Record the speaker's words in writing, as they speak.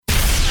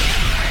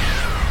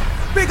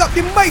Big up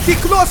the mighty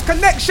Close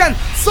Connection.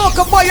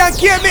 Soca Boy and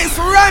K-Mix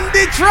run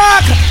the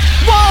track.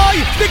 Boy,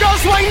 the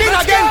girls whining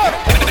again.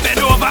 Bend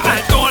over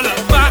and don't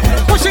look back.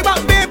 Push it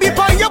back, baby,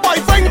 find your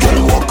boyfriend.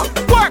 Work,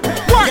 work,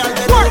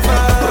 work.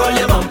 Roll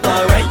your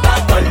bumper right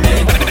back on me.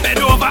 Bend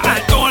over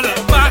and don't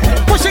look back.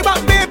 Push it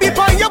back, baby,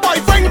 find your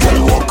boyfriend.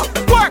 Work,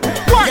 work,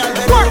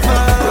 work.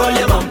 Roll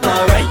your bumper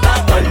right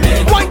back on me.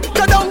 Wind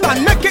go down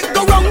and make it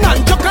go round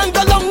and chuck and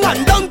go long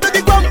and down to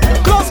the ground.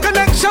 Close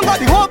Connection got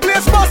the whole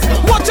place bust.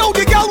 Watch out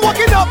the girl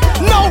walking up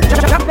now.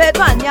 Drop it,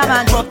 man, yeah,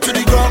 man. Drop to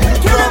the ground.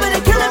 Kill him with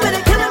it, kill him with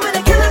it, kill him with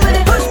it, kill him with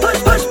it. Push,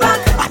 push, push back.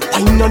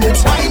 Wine on it,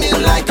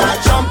 whining like a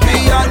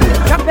champion.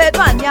 Drop it,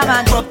 man, yeah,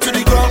 man. Drop to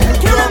the ground.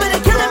 Kill him with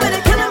it, kill him with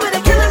it, kill him with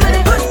it, kill him with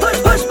it. Push, push,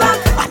 push back.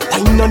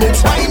 Wine on it,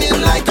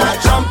 whining like a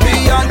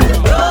champion.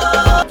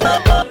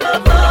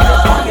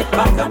 Get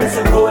back up and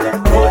say roll it,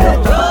 roll it.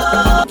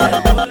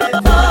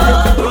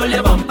 Roll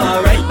your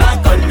bumper right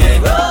back on me.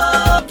 Wind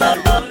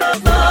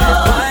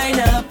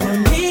up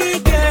on me,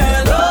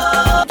 girl.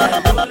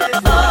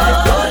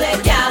 Roll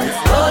it, gal,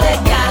 roll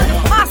it, gal.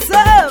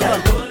 Massive.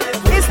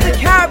 It's the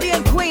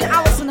Caribbean Queen,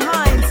 Alison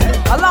Hines,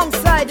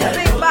 alongside the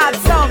big bad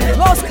song,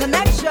 Close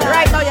Connection.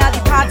 Right now you have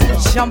the party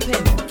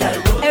jumping.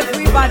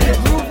 Everybody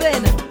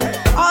grooving.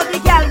 All the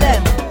gal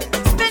them.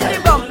 Spin the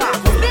bumper,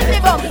 spin the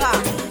bumper.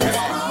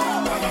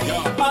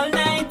 All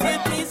night you're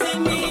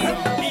pleasing me.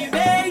 The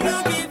way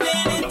you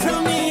giving it to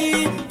me.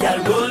 Girl,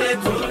 roll it,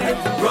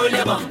 roll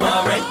your bumper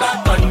right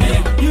back on me.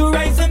 You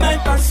raising my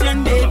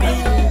passion,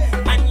 baby,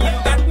 and you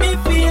got me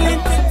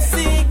feeling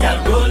tipsy. Girl,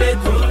 roll it,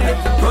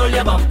 roll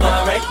your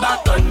bumper right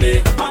back on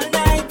me. All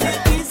night you're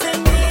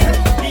pleasing me.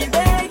 The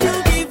way you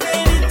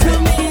giving it to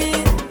me.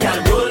 Girl,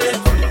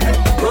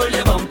 roll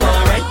your bumper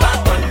right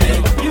back on me.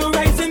 You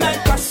raising my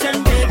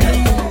passion,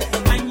 baby,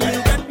 and you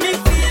got me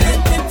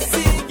feeling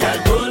tipsy. Girl,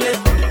 roll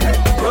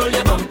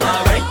your bumper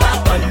right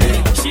back on me.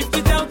 Shift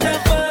it out there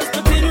first,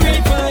 but in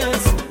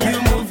reverse. You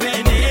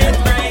moving it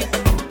right.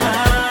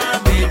 Ah,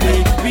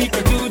 baby, we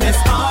could do this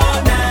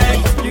all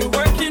night. You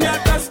working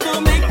out us to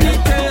make me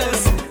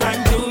thirst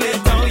and do it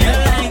how you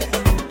like.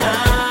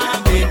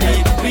 Ah,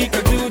 baby, we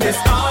could do this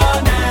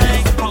all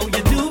night. How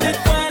you do it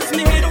first,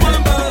 me hit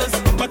one buzz,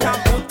 but I'm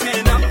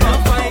putting up a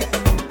fight.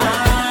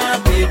 Ah,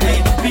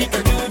 baby, we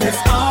could do this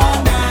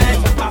all night.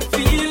 I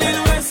feel it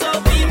rest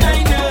up in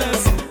my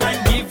nerves and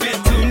give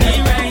it to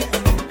me right.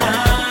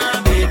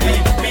 Ah, baby,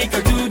 we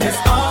could do this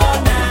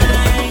all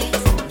night.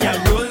 Girl,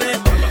 roll it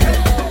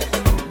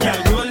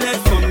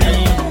for me.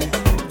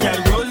 Girl,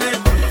 roll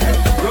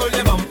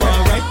your bumper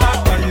right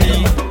back on me.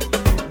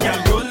 Girl,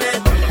 roll it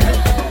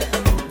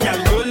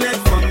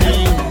for me.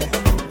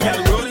 Girl,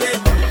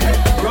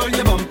 roll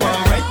your bumper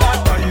right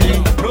back on me.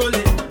 Roll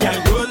it, girl,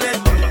 roll it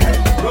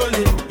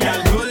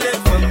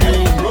for me.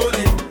 Roll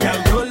it, girl,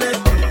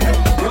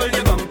 roll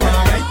your bumper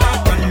right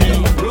back on me.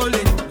 Roll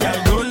it, girl,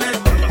 roll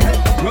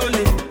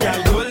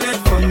it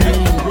for me.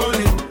 Roll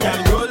it, girl,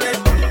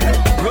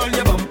 roll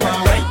your bumper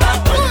right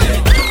back on me.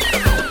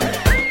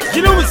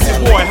 You know it's your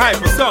boy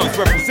Hyper Sounds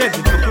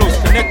representing for Close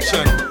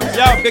Connection.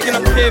 Y'all picking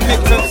up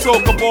K-Mix and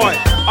Soca Boy.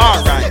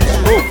 Alright,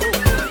 move.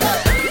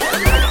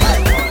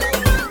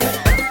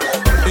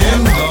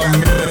 In the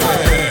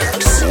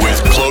mix with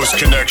Close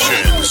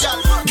Connections.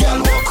 Girl,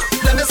 walk.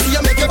 Let me see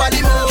you make your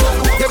body move.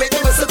 You make me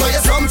whistle for you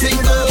something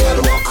good.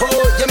 Girl, walk.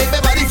 Oh, you make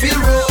my body feel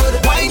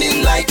rude.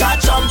 Whining like a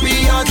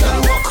champion.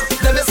 Girl, walk.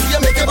 Let me see you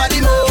make your body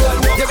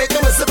move. You make me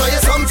whistle for you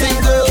something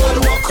good. Girl,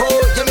 walk.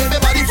 Oh, you make my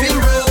body feel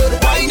rude.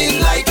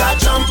 Whining like a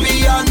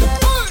champion.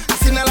 I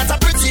seen a lot of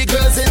pretty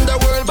girls in the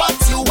world, but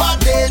you are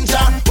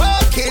danger.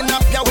 Working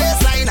up your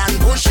waistline and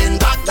pushing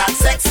back that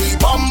sexy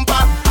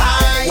bumper.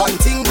 One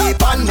thing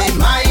deep on my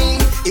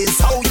mind is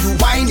how you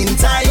whine in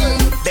time.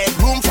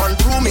 Bedroom,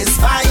 front room is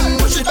fine.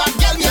 Push it back,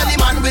 girl, me and the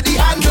man with the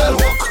hand. Girl,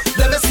 walk.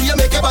 Let me see you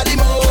make your body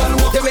move.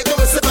 You make me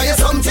whistle for you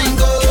something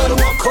good. Girl,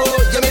 walk. Oh,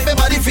 you make my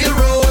body feel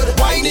rude.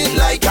 Whining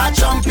like a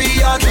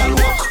champion. Girl,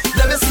 walk.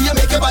 Let me see you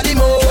make your body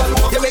move.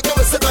 You make me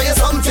whistle for you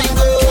something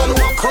good. Girl,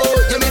 walk. Oh,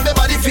 you make my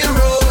body feel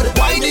rude.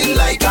 Whining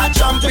like a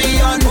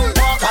champion.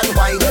 Walk and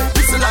whine,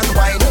 whistle and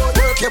whine.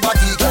 Work your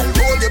body, girl,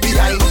 hold you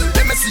behind.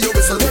 Let me see you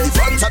whistle in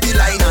front of the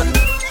line and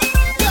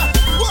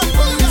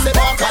say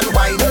walk and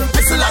whine,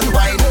 whistle and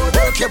whine.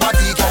 Work your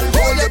body, girl,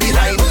 hold you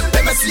behind.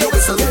 Let me see you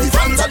whistle in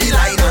front of the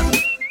line and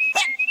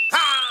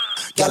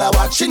girl, I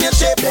watching your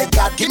shape, let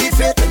God give me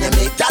faith when you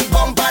make that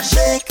bumper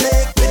shake,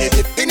 like when you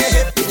dip in your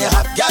hip, in your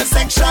hot girl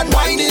section,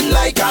 whining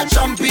like a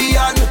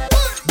champion.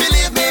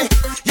 Believe me,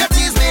 you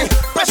tease me,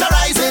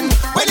 pressurizing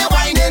when you're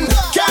whining.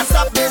 Can't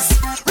stop this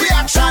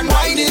reaction,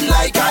 whining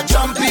like a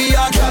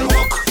champion. Girl,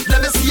 walk,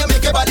 let me see you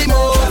make your body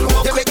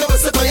move. You make me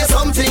whistle for you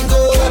something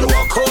good. Girl,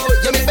 walk, oh,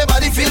 you make my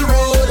body feel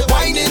rude.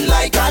 Whining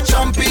like a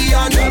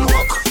champion. Girl,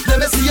 walk,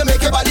 let me see you make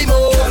your body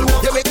move.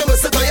 You make me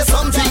whistle for you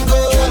something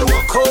good. Girl,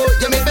 walk, oh,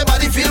 you make my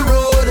body feel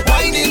rude.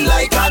 Whining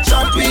like a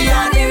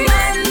champion. We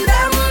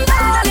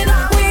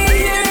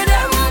hear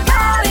them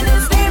calling,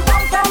 it's the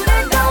bumper,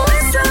 make the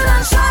whistle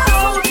and shout.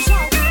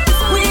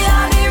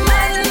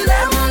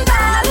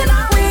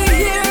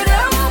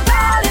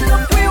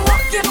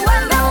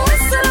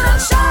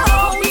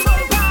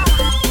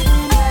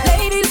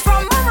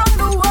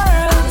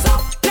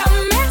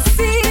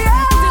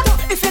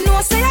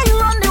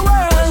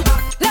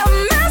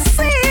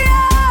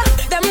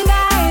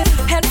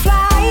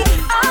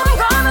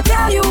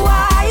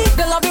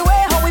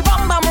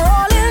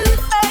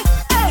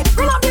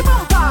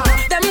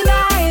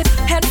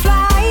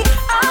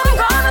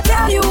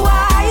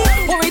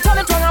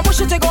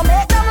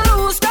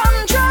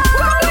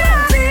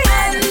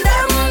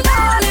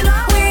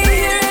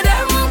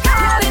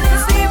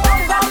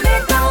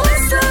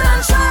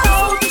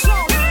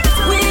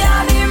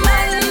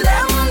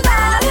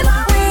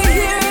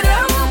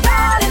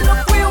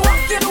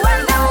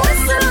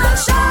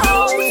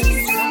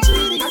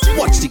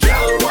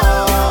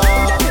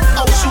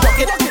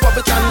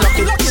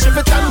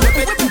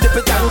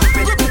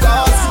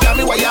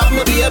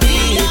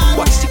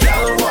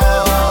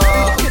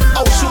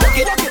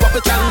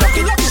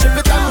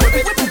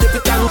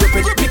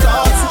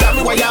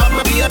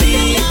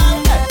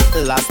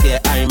 last year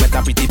I met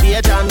a pretty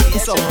Bajan.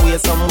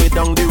 Somewhere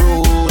down the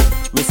road.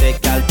 Me say,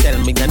 girl, tell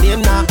me your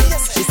name now.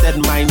 She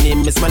said, my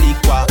name is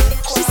Malikwa.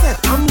 She said,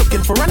 I'm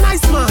looking for a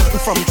nice man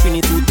from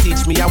Trinity to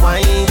teach me a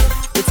wine.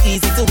 It's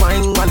easy to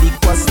wine,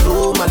 Malikwa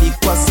slow.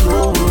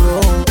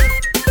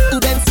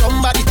 Then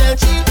somebody tell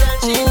she,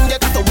 you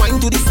got to wine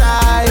to the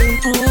side.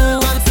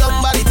 And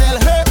somebody tell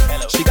her,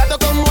 she got to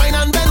come wine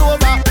and bend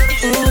over.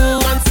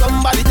 And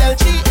somebody tell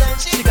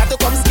she got to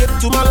come skip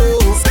to my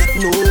low.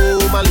 No,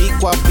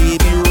 Malikwa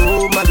baby,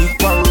 roll,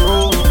 Malikwa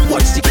roll.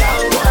 Watch the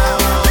girl wow.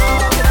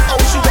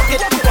 Oh, she rock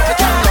it and lock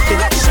it,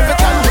 ship it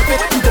and whip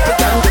it, dip it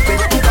and dip it.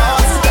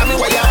 Cause tell me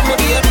why you have my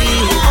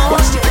baby.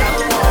 Watch the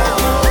girl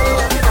wow.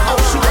 Oh,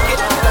 she rock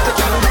it and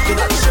lock it,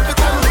 ship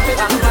it and whip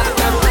it, dip it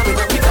and dip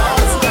it.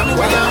 Because tell me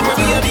why you have my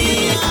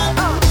baby.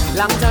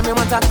 Long time you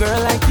want a girl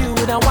like you,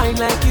 with a wine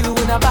like you,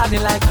 with a body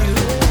like you.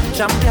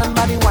 Champion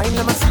body wine,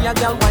 let me see a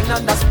girl wine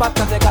on the spot,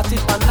 cause they got it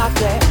on that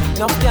day.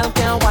 No girl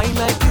can wine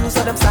like you,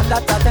 so them stand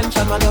at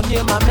attention when your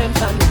name I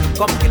mention.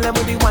 Come kill them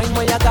with the wine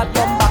where you got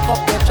them back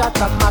up your chat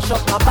and mash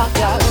up my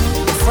backyard.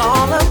 It's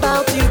all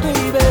about you,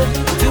 baby.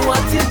 Do what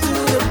you do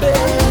the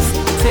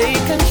best. Take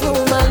control,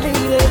 my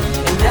lady,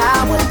 and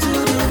I will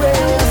do the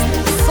rest.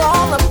 It's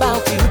all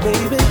about you,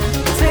 baby.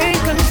 Take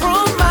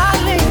control, my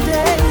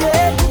lady.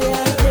 Yeah.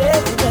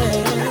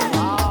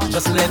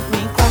 Just let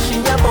me crash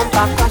in your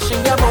bumper, crash in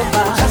your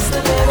bumper. Just a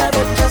little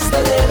bit, just a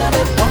little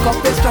bit. Walk up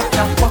the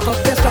structure, walk up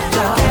the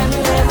structure. Can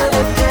you handle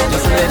it?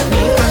 Just let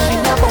me crash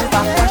in your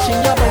bumper, crash in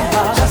your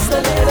bumper. Just a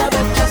little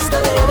bit, just a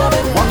little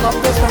bit. Walk up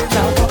the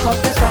structure, walk up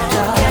the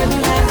structure. Can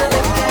you handle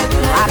it?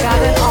 I got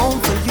it on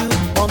for you.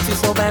 Want you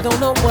so bad, don't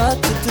know what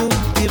to do.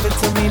 Give it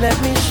to me, let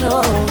me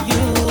show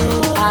you.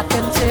 I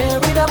can tear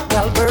it up,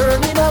 I'll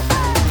burn it up.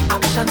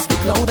 Actions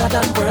speak louder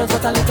than words,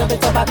 but a little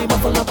bit of body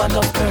muffle up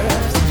enough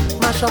curves.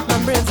 Mash up my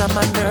brains and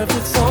my nerves,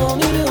 it's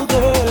only you,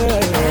 girl.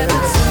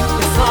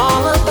 It's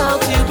all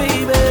about you,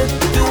 baby.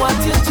 Do what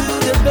you do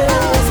the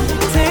best.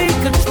 Take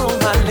control,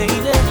 my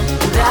lady,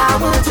 and I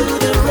will do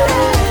the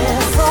rest.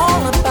 It's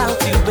all about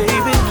you,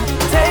 baby.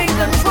 Take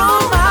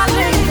control, my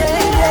lady.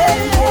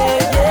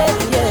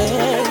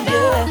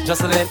 Yeah.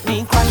 Just let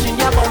me crash in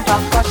your bumper,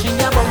 crash in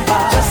your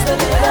bumper. Just a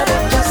little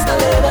bit, just a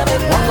little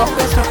bit. Walk up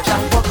the structure,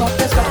 walk up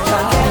the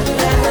structure.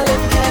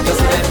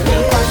 Just let me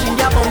crash in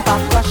your bumper,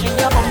 crash in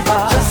your bumper.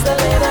 Just a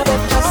little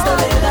bit, just a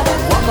little bit.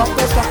 Walk up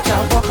the structure,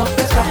 walk up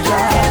the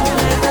structure.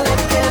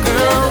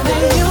 Girl, only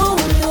you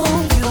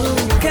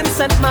can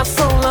set my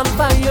soul on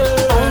fire.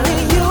 Only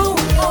you.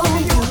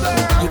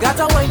 You got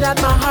a wine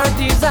that my heart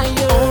desire.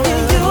 Only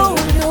you.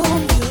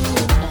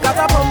 Got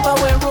a bumper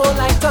where roll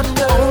like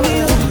thunder. Only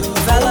you,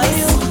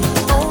 fellas.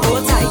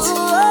 Hold tight,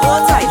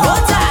 hold tight,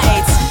 hold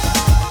tight.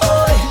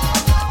 Oi.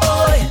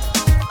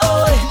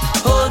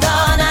 Hold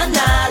on and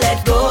now let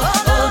go.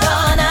 Hold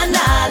on and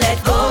now let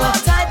go.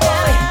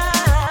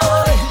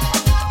 Oi.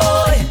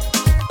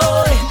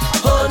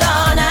 Hold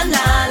on and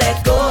now let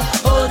go.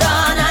 Hold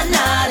on and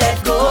now let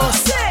go.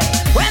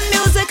 When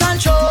music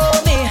control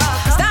me,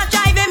 start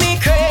driving me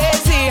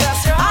crazy.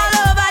 All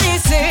over the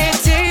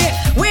city,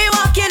 we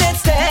walking it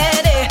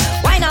steady.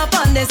 Wine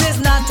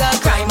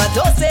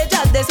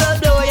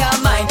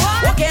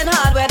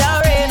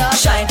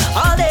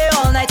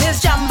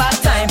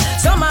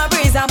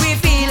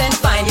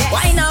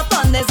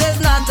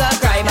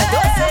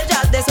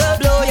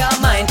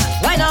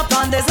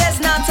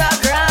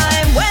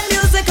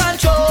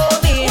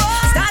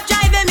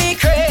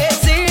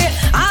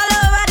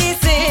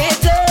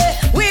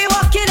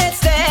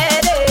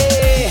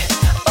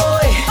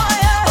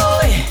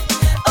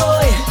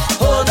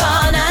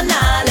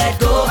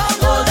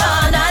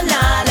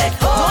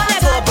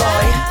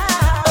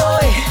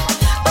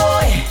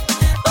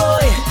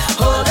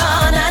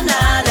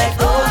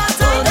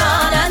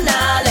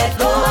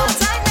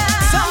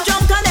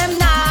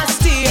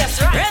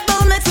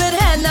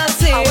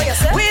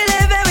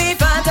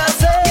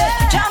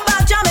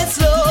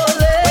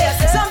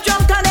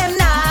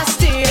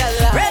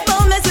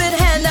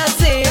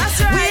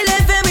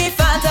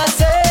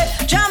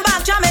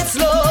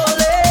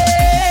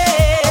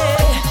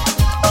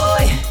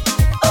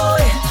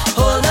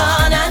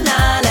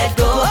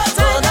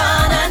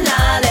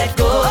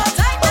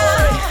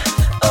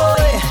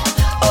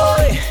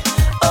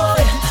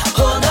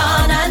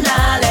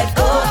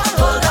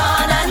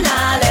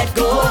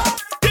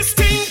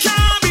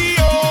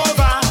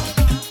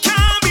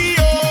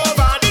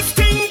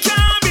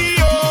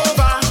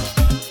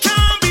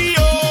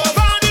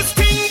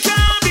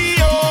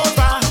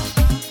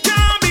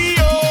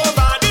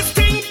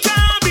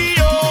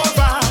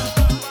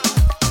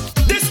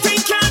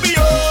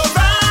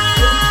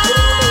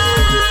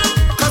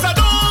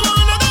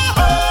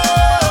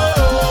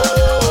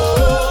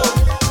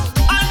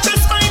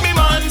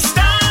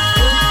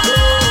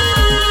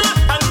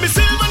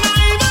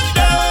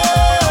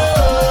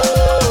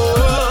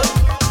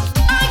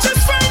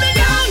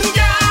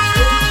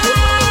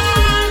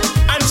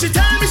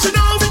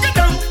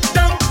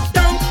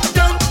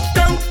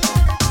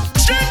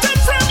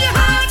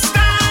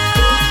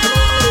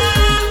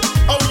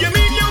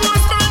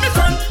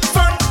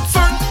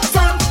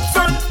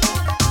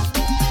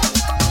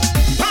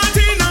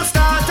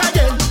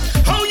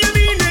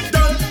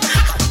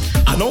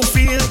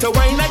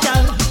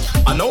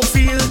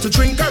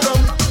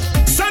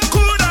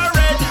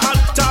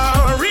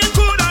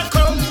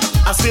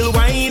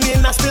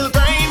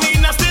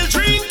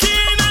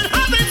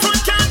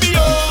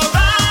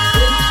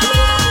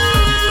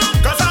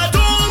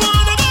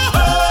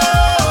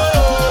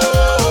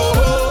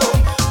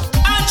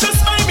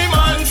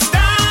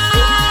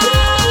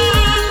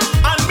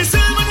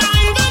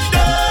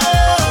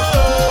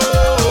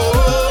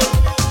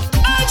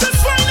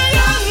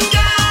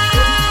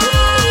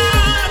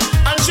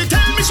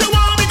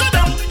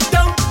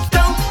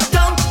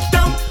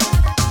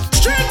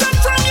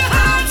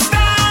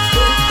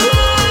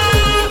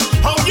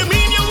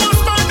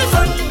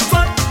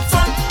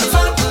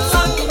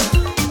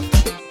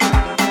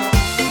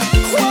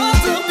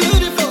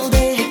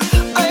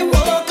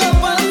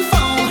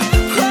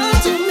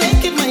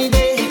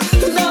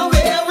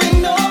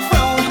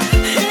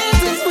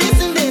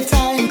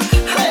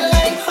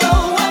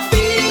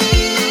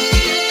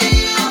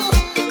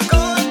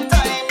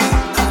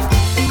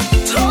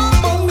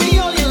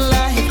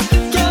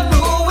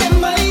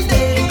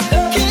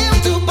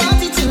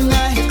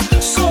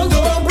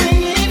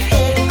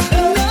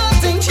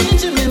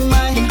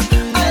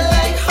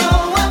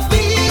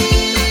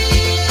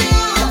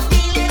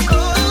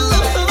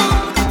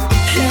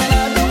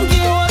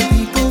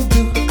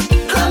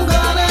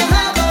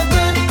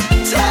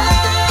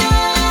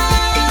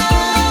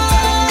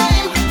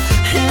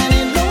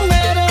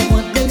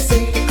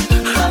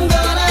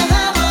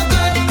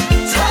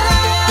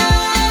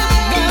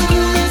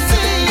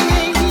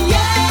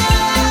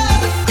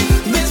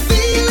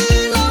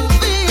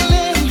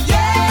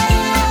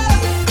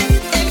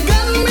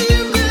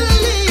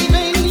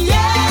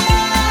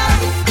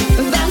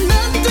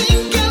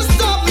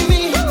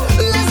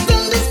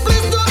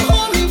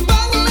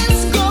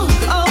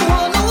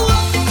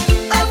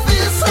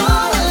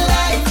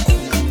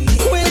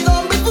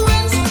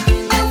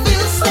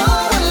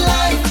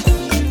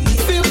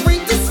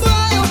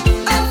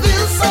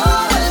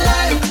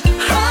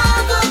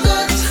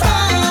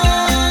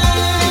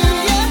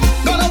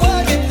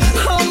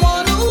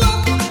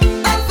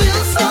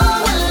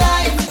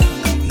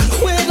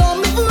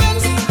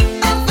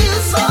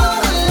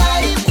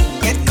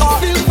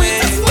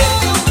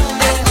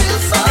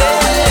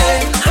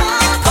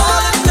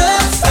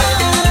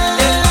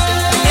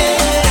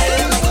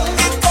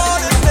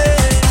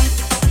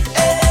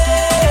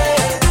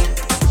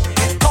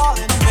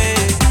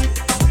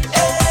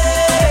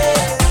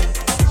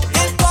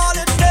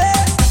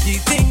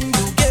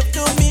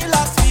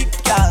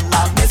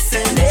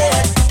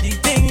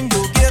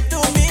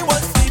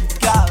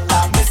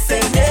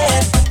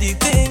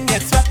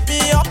swept me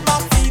off my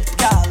feet,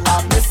 girl,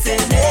 I'm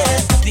missing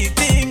it. The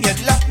thing it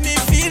left me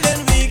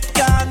feeling weak,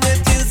 and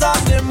it is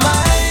on the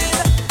mind.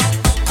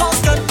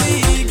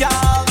 Constantly,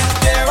 girl,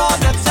 there all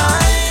the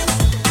time.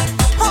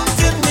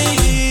 Haunting me,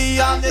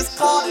 and it's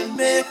calling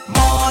me.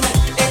 Morning,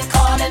 it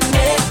calling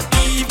me.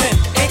 Evening,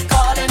 it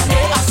calling me.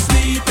 I'm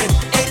sleeping,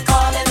 it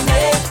calling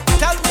me.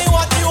 Tell me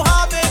what you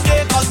have in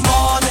it, 'cause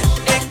morning,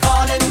 it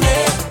calling me.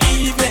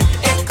 Evening,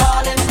 it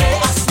calling me.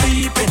 I'm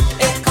sleeping,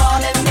 it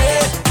calling me.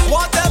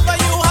 Whatever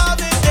you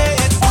have in it,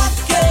 it's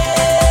walking.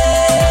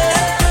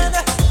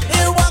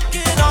 It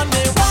walking on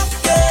me,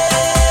 walking.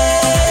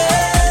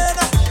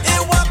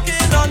 It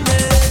walking on me.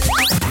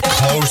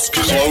 Close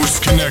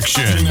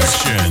connections.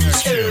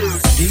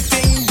 The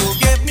thing you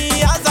gave me,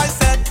 as I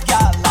said,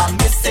 girl, I'm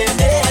missing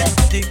it.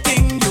 The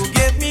thing you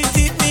gave me,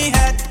 keep me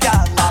head,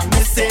 girl, I'm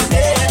missing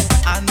it.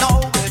 And now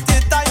with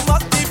it, I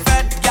must be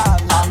fed, girl,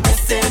 I'm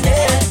missing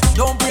it.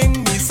 Don't bring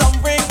me some,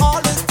 bring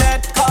all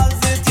instead, 'cause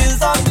it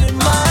is on the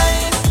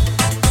mind.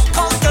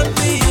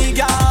 Constantly,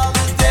 girl,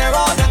 it's there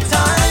all the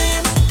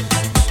time.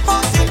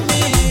 Haunting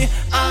me,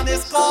 and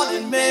it's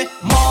calling me.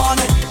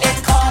 Morning, it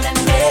calling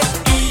me.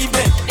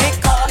 Evening, it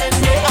calling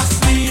me. I'm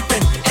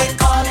sleeping, it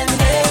calling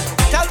me.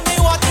 Tell me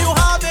what you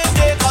have in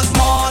it, 'cause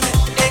morning,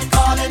 it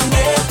calling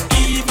me.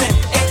 Evening,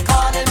 it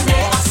calling me.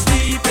 I'm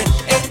sleeping,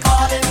 it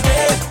calling me.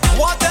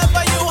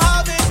 Whatever you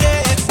have in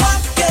it, it's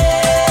walking.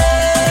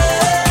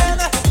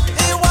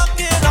 It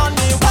walking on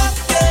me,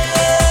 walking.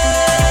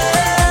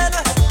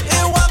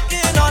 It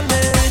walking on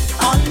me,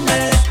 on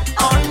me,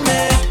 on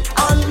me,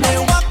 on me,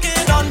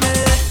 walking on me,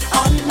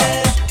 on me,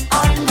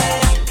 on me.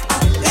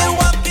 It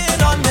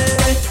walking on me.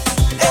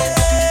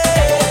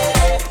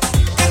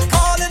 It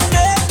calling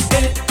me.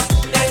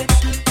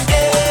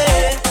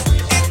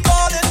 It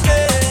calling me.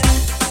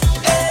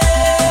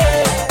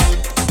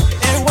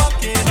 It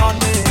walking on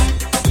me.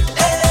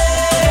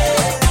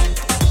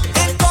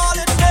 It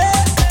calling me.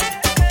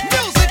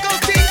 Musical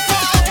team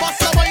call,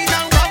 bust a wine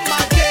and ram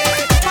my day.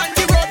 And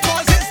the road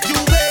boys is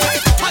Juve.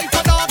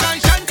 Hyper dog and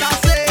Shanta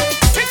say.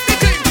 Pick the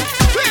thing,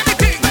 play the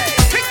thing.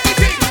 Pick the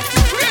thing,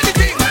 play the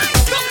thing.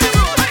 Stop the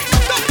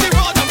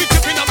road, and we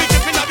tripping, and we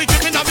tripping, and we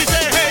tripping, and we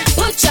say hey.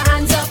 Put your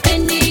hands up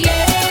in the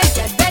air,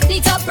 get ready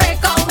to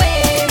break away.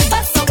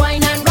 Bust a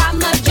wine and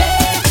ram a J.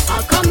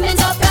 I'm coming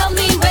to tell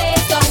me where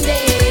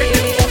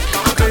someday.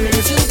 I'm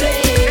coming to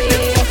play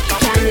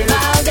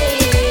Carnival Day,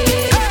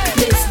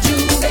 Miss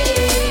Juve.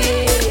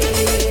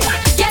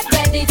 Get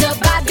ready to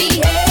bad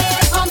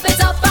behave, pump it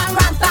up and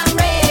ramp and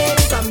rave.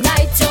 From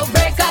night till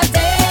break of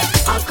day,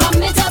 I'm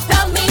coming to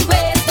tell me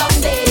where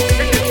someday.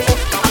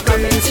 I'm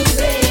coming to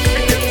play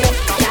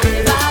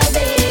Carnival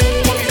Day,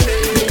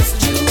 Miss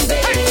Juve.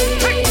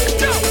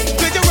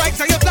 With your rights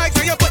and your flags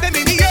and you put them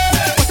in the air.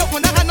 Put up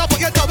on the hand, now put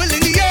your double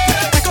in the air.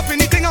 Pick up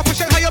anything and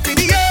push it high up in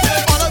the air.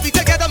 All of it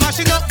together,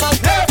 mashing up my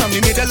hair. From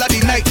the middle of the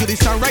night to the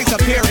sunrise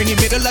up here. In the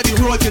middle of the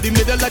road to the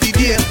middle of the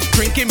day.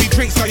 Drinking me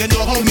drinks so you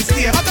know how me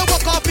stay. I can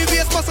walk off me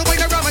waist, bust a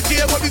wine around my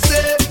chair. What we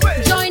say?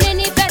 Join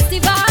any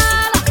festival,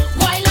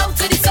 wild out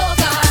to the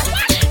soca.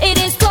 It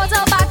is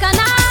total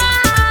bacchanal.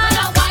 When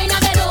I wine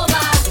and bend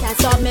over, can't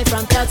stop me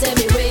from tilting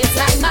me waist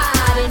like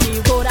mad. In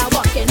the road I'm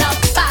walking up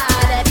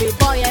bad. Every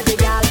boy, every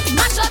girl,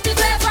 mash up the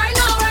place right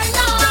now, right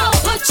now.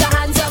 Put your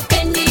hands up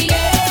in the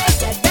air,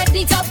 get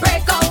ready to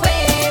break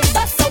away.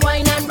 Bust a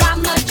wine and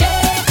ram a J.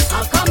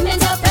 I'm coming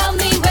to tell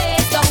me where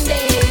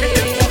someday.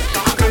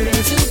 I'm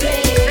coming to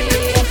play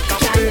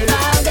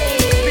Carnival Day,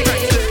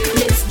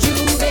 Miss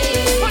Juve.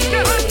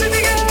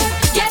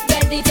 Get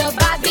ready to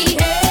bad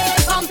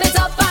behave, pump it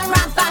up and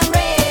ramp and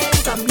rave.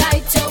 From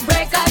night till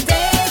break of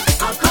day,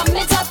 I'm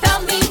coming to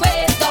tell me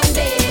where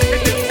someday.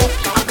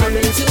 I'm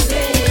coming to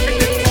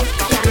play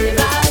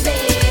Carnival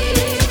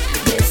Day,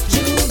 Miss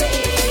Juve.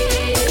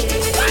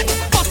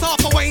 Bust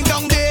off a wine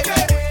down there.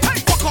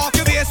 Fuck off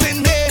your waist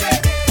in there.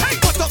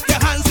 Put up your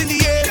hands in the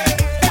air.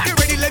 If you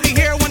ready, let me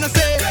hear what I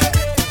say.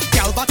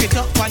 Gal, back it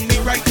up on me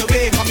right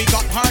away. Cause me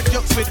got hard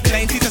jokes with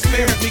plenty to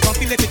spare. Me gon'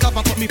 feel it up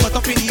and put me butt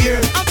up in the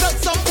air. I felt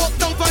some fuck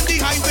down on the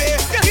highway.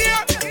 You hear?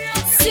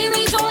 See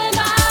me going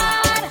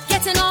mad,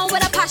 getting on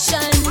with a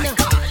passion.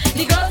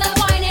 The girls are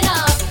winding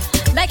up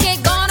like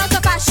it gone out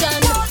of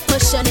fashion.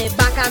 Pushing it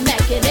back and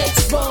making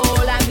it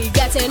roll, and we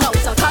getting out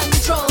of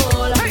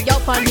control. We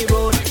up on the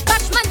road,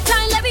 Batchman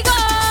time, let me go.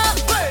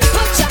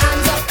 Put your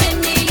hands up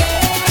in the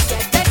air,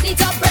 get ready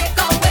to break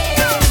away.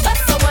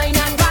 Bust a wine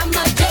and ram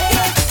a J.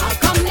 I'm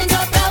coming to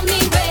tell me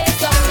where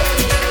someday.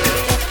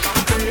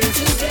 I'm coming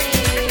to play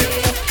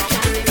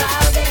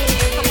Carnival Day,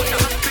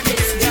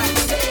 Miss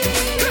Juve.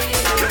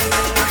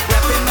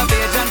 Rapping my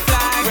Bajan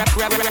flag,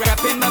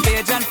 rapping my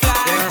Bajan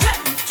flag.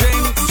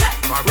 Drinks,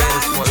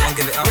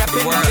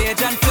 rapping my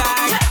Bajan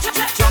flag.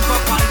 Jump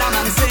up and down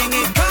and sing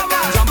it.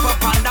 Jump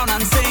up and down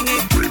and sing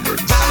it.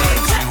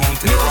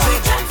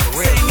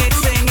 Music,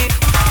 sing it.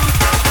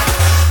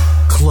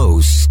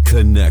 Close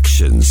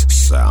connections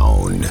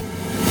sound.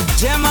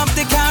 Jam up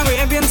the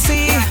Caribbean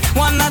Sea,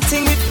 one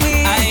nothing with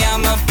me. I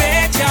am a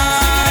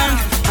Bajan,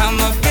 I'm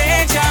a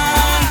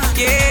Bajan.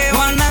 Yeah,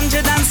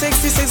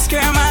 166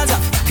 square miles of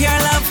pure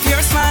love,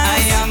 pure smile. I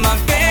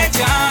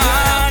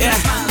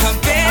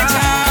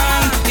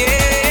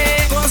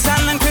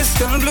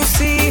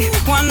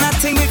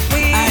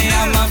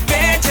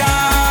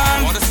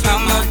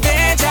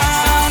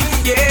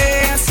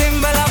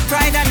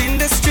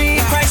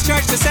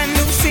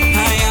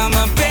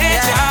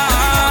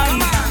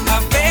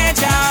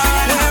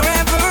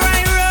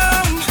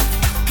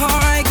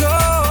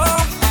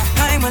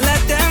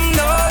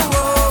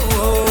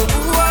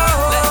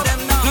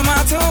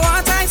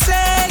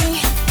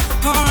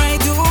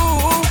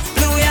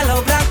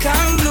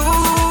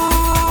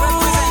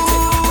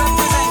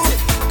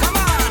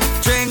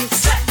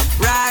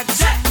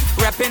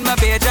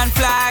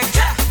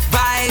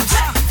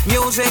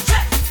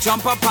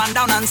Jump up and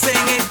down and sing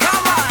it.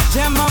 Come on.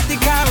 Gem of the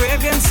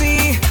Caribbean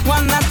Sea.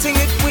 One nothing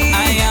it we.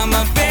 I am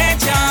a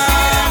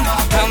Bajan.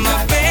 I'm a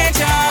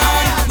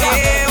Bajan.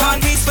 Yeah, one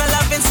peaceful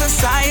loving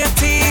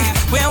society.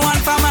 We're one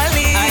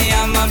family. I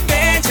am a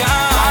Bajan.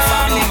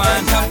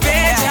 I'm a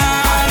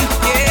Bajan.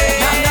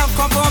 Yeah. Land of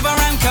Copover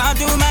and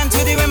Carduman. To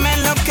the women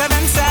love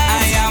Kevin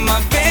Sands. I am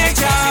a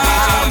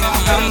Bajan.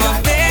 I'm a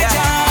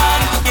Bajan.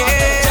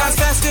 Yeah. Jazz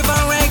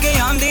festival reggae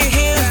on the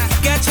hill.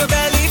 Get your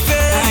belly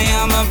filled. I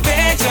am a Bajan.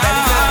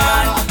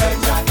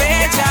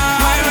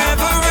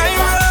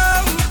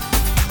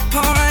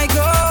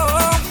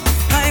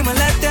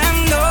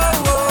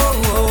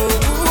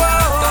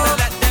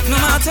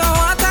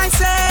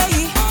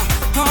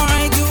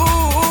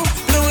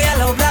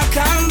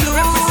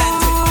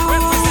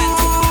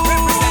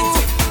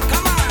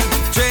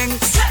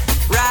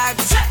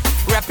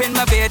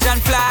 Bajan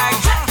flag,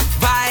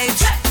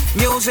 vibes,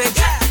 music,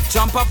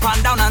 jump up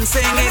and down and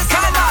sing it.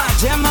 Come on,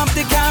 gem up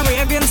the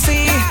Caribbean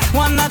Sea,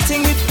 one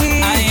nothing with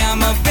we. I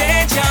am a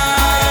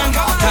Bajan,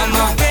 I'm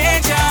a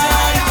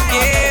Bajan,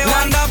 yeah.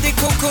 Land of the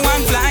cuckoo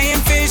and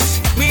flying fish,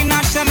 we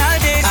national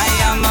dish. I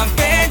am a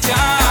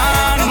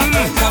Bajan,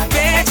 a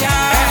Bajan,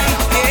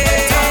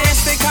 yeah.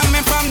 Tourists they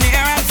coming from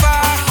near and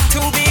far to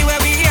be where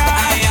we are.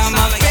 I am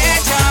a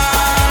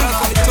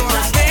Bajan,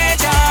 tourist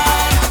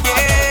Bajan,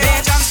 yeah.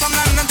 Bajans from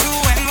London to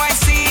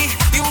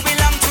you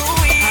belong to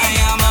we. I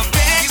am a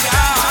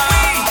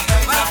Bajan,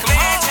 a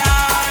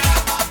Bajan.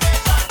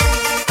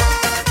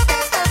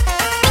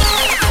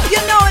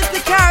 You know it's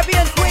the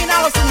Caribbean Queen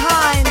Alison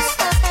Hines,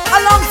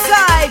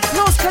 alongside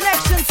Close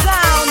Connection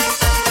Sound.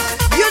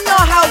 You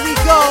know how we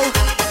go.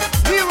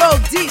 We roll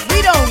deep,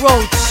 we don't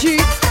roll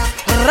cheap.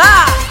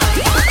 Rah!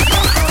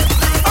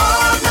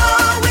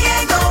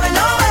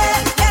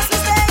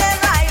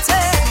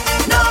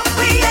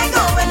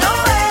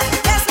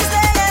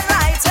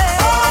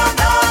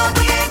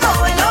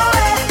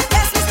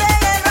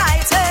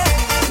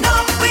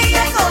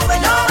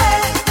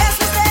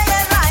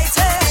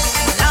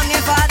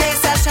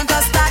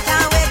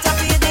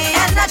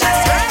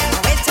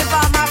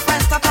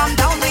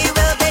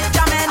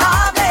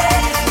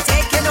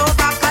 Taking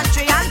over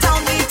country and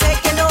town, we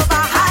taking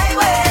over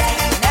highway.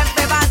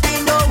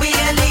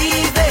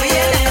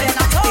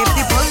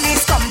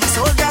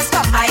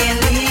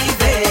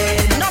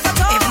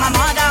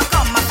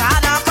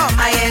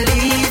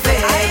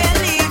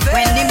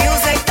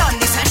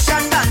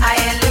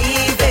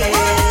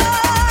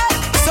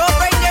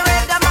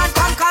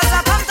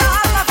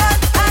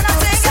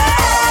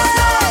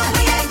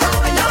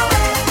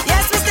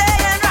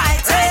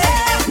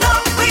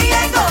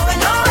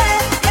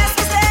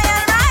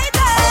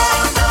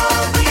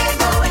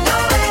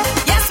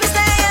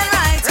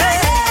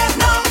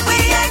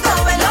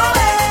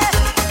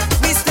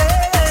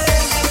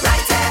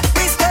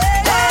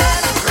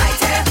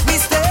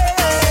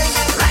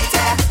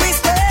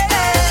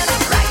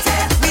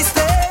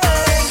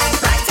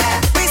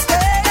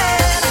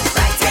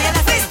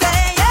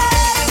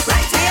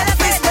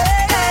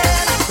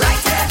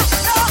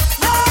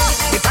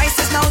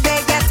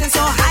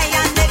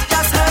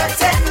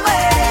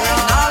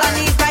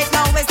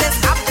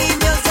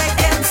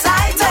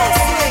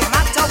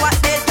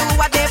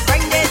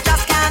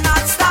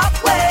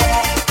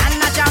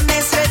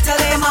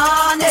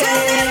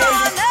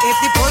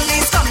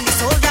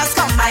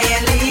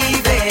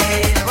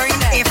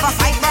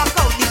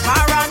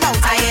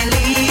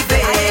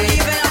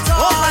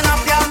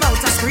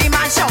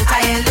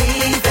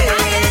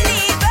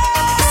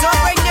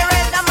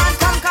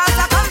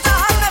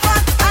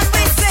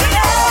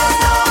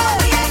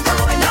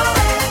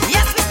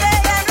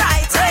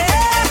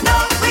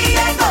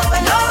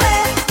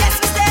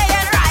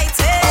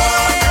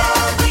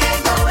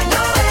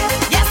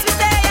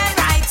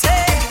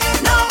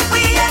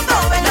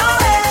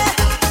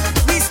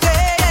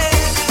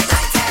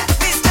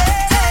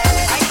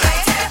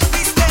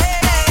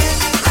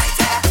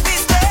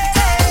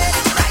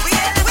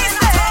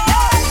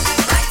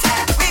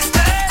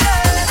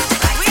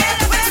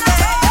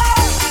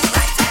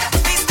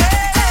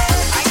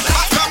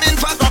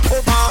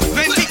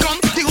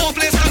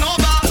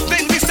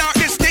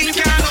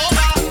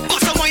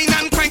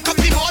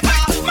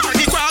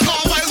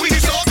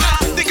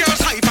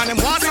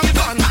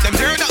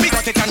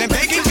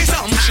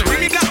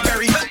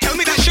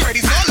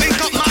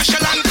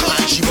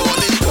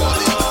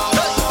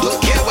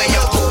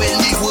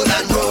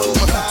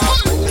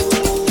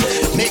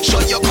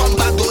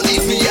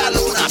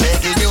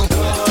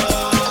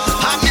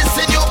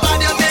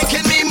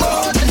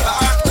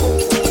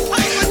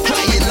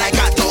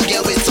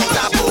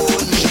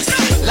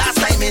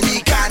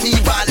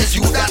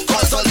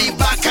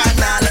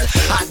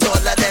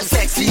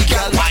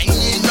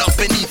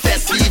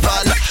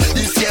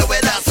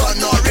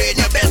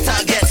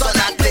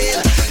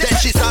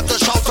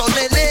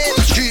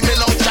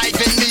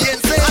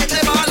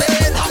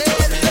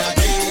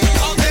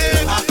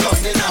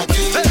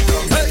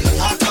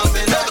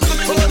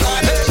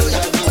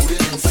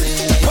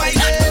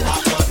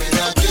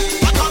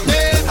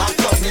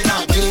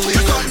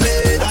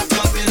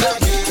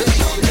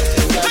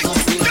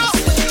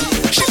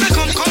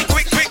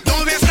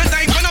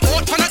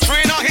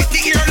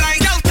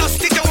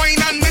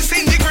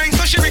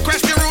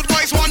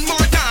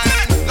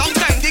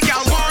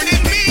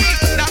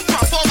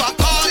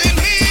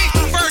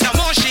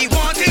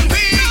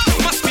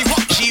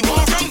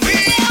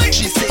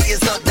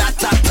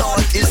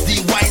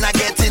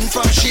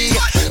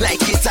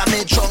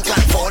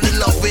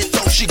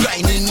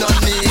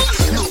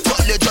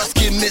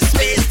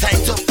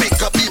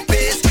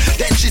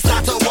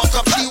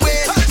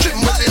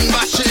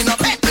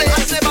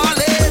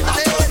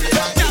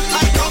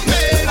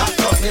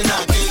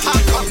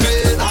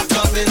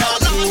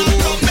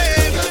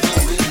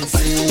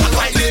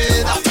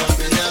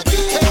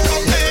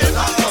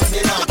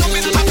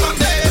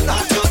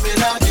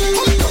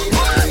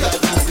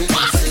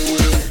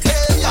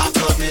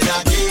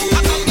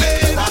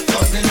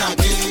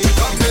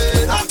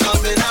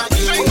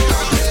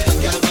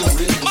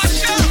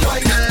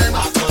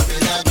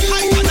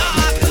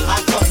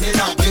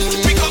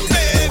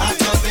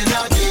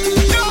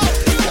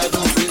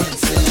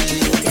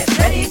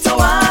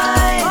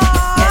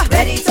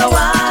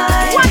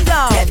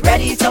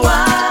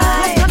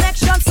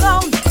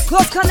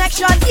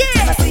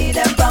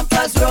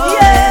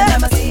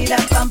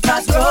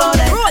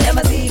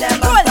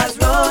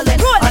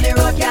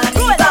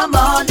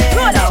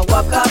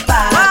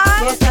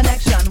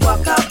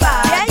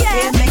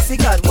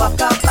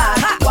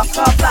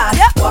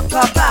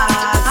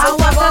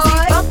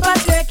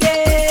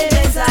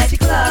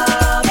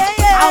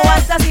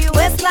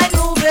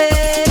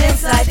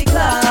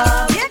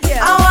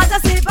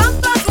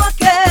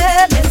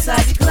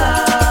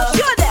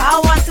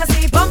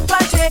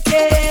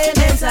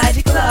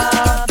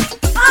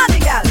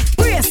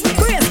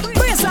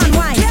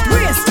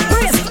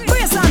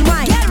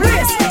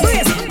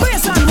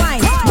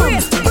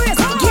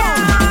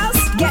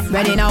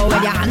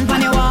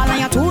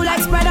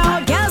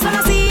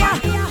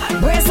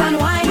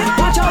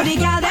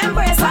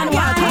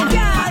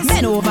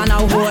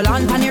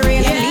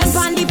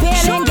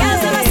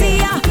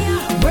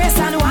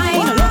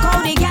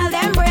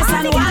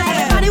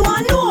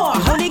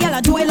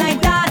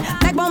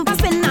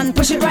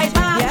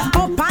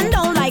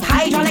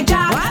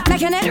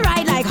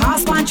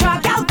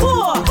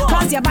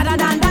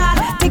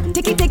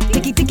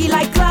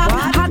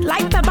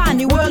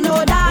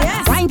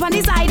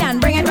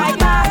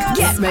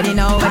 ready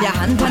now with your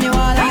hand on the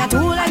wall and your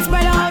two legs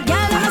spread out.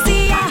 Girl, let me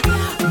see ya.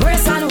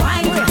 Brace and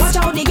wine. Watch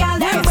out the girl,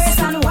 them brace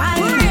and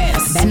wine.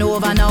 Bend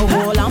over now,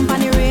 hold on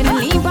the rail and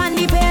lean on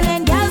the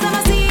paling. Girl, let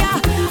me see ya.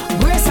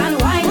 Brace and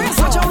wine.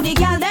 Watch out the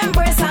girl, them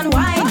brace and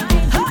wine.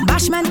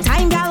 Bashment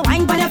time, girl,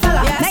 wine by the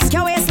fella. Make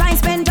your waistline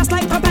spin just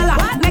like propeller.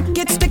 Make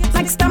it stick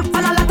like stamp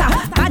on a ladder.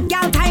 Bad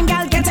girl time,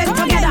 girl, get it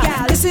together.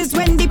 This is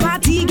when the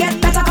party get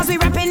better, cause we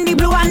rapping the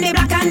blue and the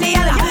black and the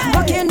yellow.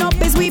 Walking up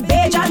is we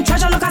beige and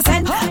treasure look a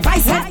cent.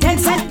 5 cent, 10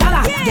 cent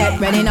dollar. Get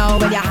ready now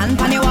with your hand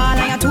on the wall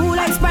and your two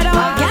legs spread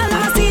out. Girl,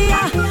 let me see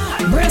ya.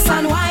 Brace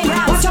and wine.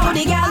 Watch out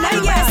the girl,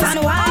 them brace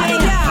and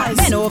wine.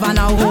 Bend over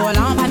now, hold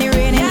on the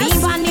rain and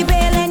lean on the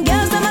paling.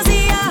 Girls, let me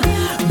see ya.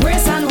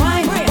 Brace and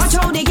wine. Watch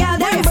out the girl,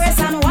 them brace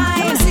and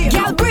wine.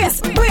 Girl,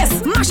 brace,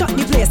 mash up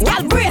the place.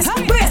 Girl, brace,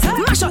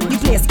 mash up the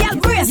place. Girl,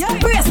 brace,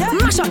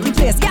 mash up the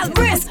place. Girl,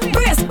 brace.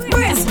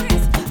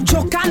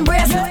 Joke and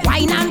brace,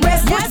 wine and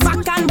brace, put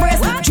back and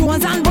brace,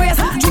 Jones and brace,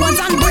 Jones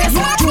and brace,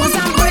 Jones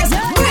and brace,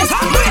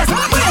 brace.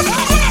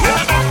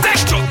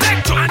 Take two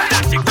and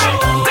that's it,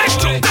 bro. Take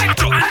two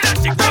and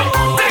that's it, bro.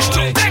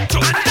 Take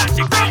two and that's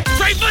it, bro.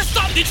 Driver,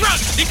 stop the truck.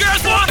 The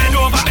girls want bend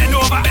over, bend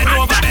over, bend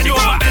over, bend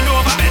over, bend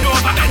over,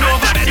 bend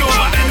over, bend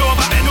over, bend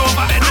over, bend over, bend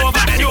over, bend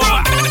over, bend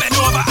over,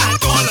 bend over, and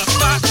dollar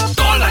back,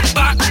 dollar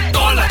back,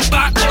 dollar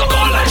back,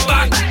 dollar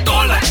back,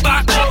 dollar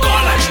back,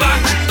 dollar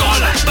back,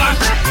 dollar back.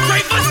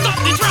 Driver, stop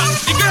the truck.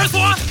 The girls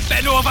want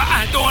bend over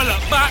and dollar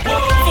back,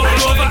 fall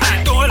over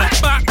and dollar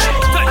back,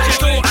 touch your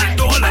toe and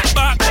dollar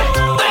back,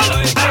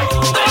 dollar back,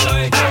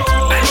 dollar back,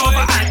 bend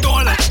over and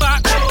dollar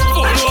back,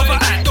 fall over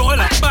and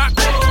dollar back,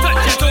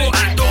 touch your toe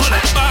and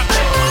dollar back,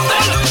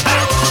 dollar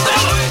back,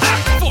 dollar back.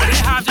 40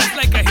 just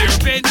like a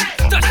hairpin,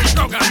 touch the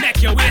ground and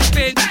make your waist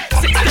spin.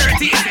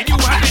 6:30 is the new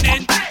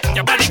happening.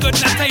 Your body good,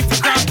 not time for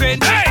cramping.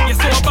 You're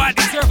so bad,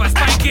 deserve a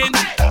spanking.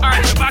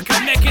 Arch your back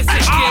and make it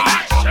sinking.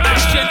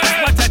 Action is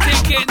what I'm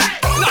thinking.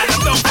 Not a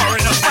dumb for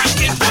enough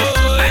franking.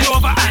 Bend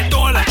over and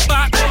dollar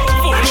back,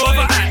 fall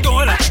over and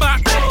dollar back,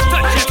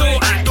 touch your toe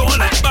and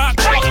dollar back.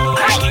 Bend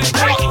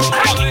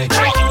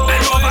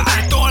over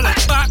and dollar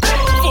back,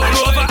 fall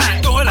over and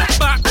dollar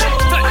back,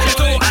 touch your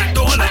toe and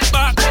dollar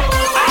back.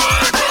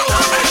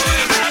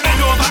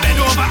 Bend over, bend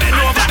over, bend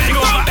over, bend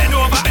over, bend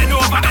over, bend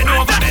over, bend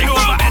over, bend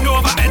over, bend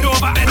over, bend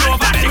over, bend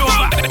over, bend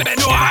over,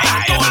 bend over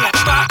and dollar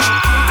back.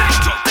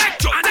 Take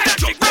two and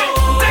that's it, bro.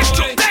 Take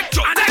two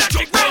and that's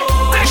it, bro.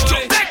 Take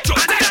two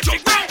and that's it,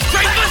 bro.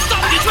 Driver,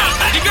 stop the truck.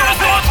 The girls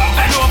want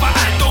bend over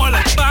and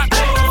dollar back,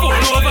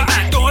 fall over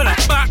and dollar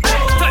back,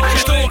 touch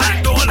your toe and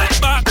dollar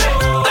back,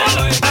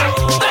 dollar back,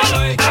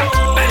 dollar back,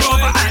 bend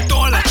over and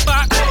dollar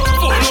back,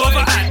 fall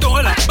over and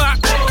dollar back,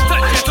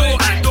 touch your toe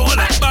and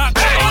dollar back,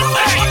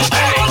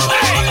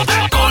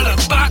 dollar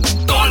back,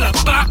 dollar back, dollar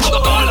back,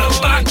 dollar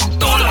back,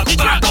 dollar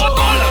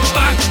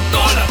back,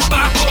 dollar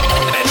back,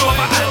 bend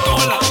over and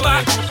dollar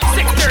back,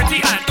 6:30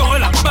 and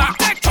dollar back,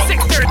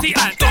 6:30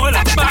 and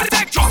dollar back,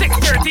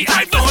 6:30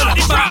 and dollar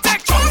back,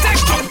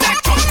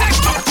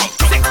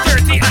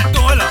 6:30 and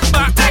dollar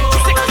back,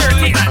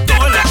 6:30 and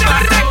dollar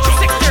back,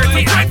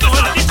 6:30 and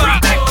dollar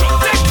back.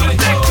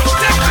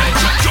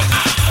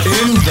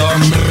 In the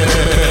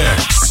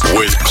mix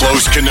with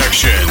Close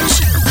Connections.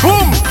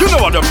 Boom! You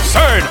know what I'm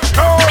saying?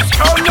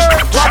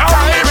 What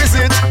time is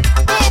it?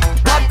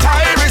 What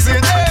time is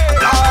it?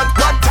 Lord,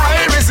 what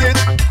time is it?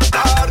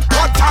 Lord,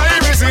 what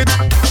time is it?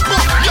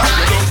 Yeah,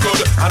 you look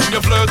good and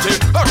you're flirty,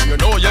 and you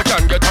know you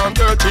can get on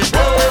dirty.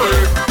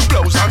 Boy,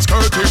 blouse and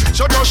skirty,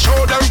 so just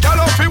show them girl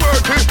how fi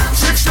work it.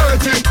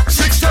 6:30,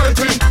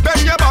 6:30,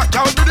 bend your back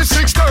down to the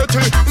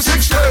 6:30,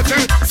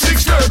 6:30,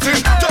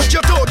 6:30, touch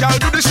your toe, girl,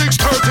 to the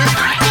 6:30.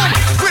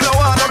 We don't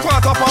want a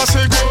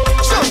 6:15.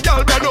 Some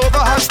girl bend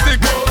over and stick.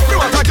 We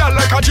want a girl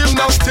like a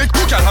gymnastic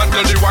who can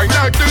handle the wine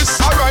like this.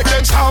 Alright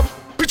then stop.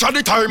 Picture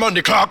the time on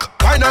the clock.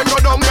 Wine and go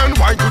down, then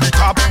wine to the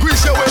top.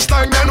 Grease your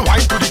waistline, then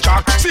wine to the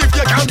jack. See if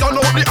you can down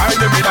out the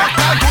enemy that.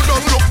 Girl, go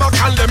down, look back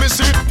and let me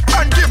see.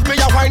 And give me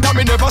a wine that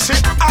me never see.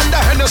 And the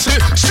Hennessy,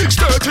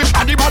 6:30,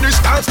 and the body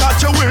stance that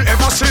you will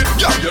ever see.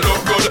 Yeah, you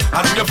look good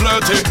and you're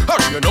flirty,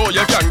 and you know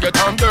you can get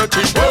on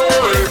dirty.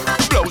 Boy,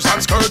 blouse and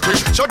skirty,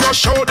 so just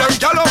show them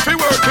girl how fi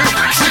work it.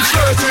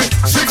 6:30,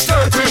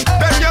 6:30,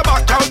 bend your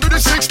back down to the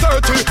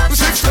 6:30,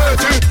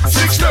 6:30,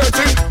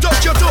 6:30,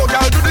 touch your toe,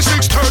 girl, to the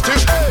 6:30.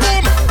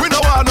 Boom, we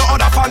don't want no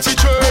other fancy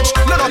church.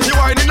 None of the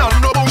whining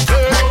and no boom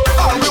flick.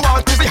 All we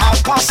want is the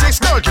 6:30,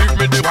 girl, give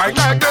me the wine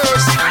like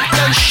this.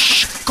 Then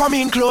shh, come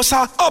in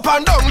closer, up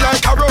and down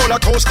like a roller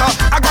coaster.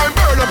 I go and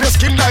burn up your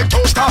skin like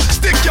toaster.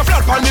 Stick your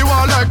flat on the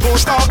wall like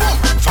poster.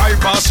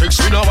 5:06,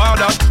 we know all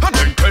that. And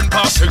then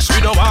 10:06,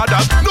 we know all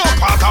that. No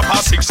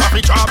 1:06, I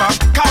fi drama.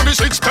 Count the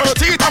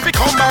 6:30, it I fi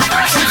come back.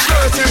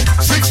 6:30,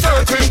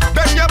 6:30,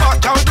 bend your back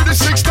down to the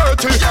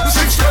 6:30,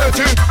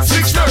 6:30,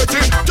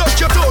 6:30, touch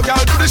your toe,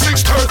 girl, to the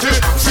 6:30,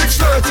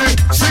 6:30,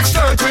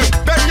 6:30,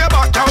 bend your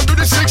back down to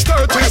the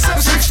 6:30,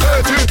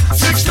 6:30,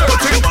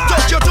 6:30,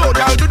 touch your toe,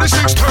 girl, to the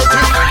 6:30.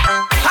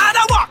 How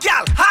to walk,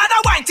 y'all? How to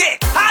wind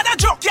it? How to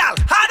drop, y'all?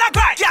 How to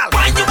grind, y'all?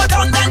 Wine you got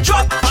on then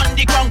drop on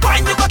the ground.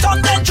 Wine you got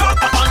on then drop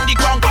on the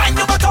ground. Wine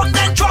you got on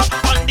then drop.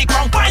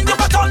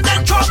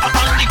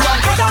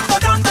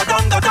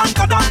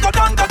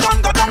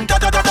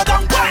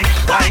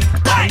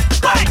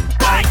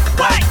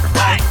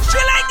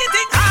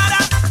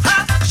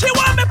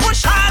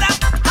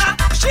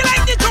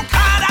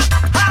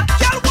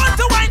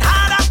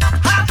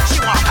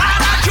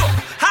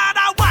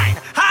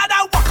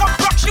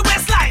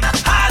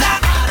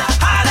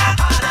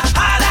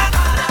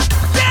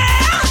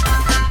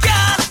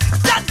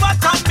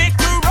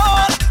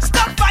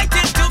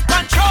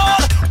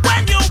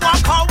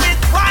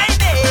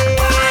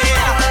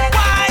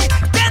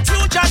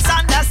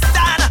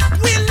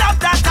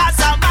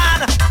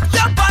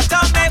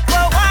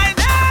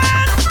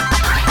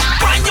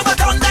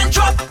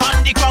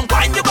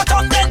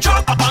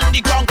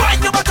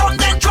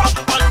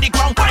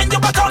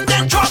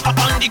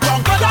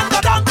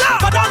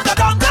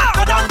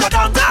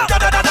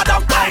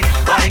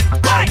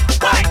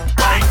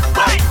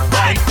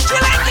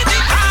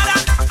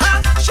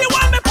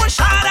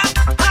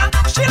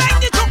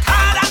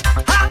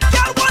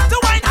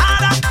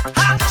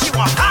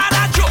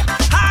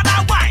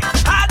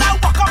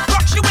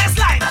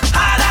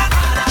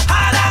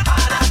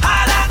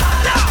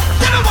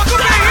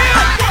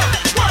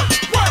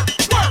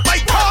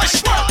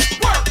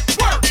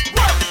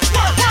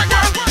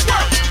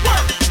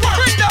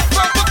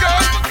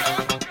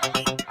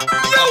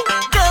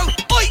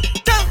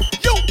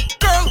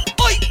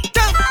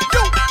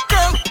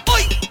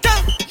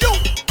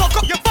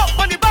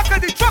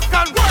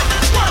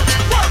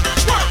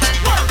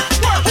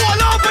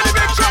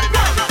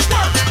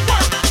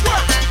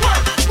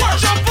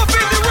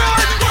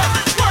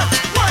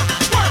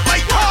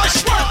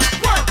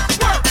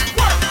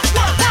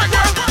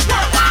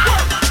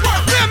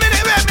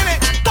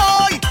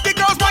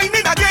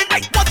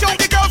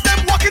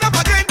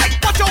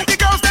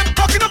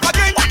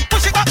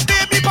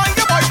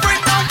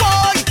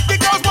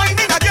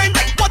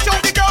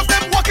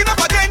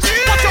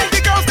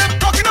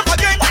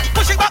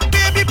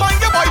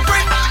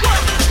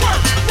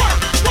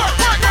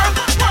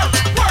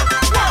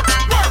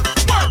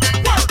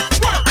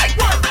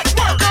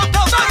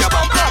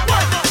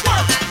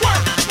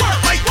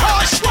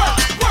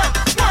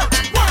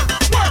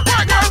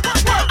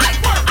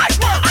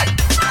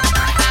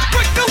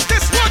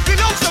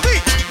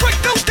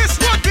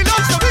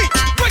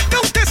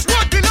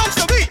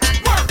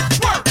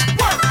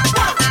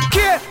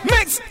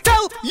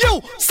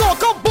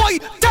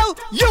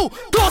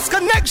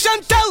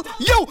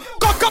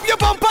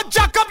 bumper,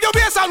 jack up your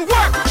bass and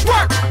work,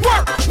 work,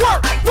 work,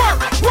 work, work,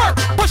 work.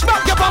 Push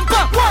back your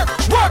bumper, work,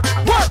 work,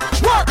 work,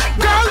 work.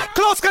 Girl,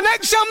 close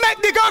connection, make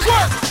the girls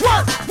work,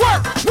 work,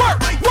 work, work,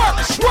 work,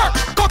 work.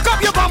 Cock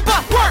up your bumper,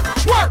 work,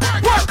 work,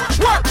 work,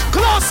 work.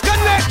 Close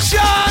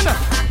connection.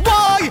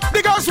 Boy,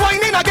 the girls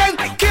whining again.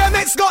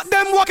 KMX got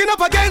them walking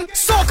up again.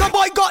 Soca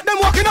boy got them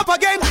walking up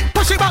again.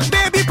 Push it back,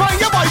 baby, find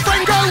your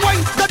boyfriend. Girl,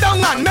 wine, go down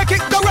and make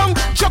it go round.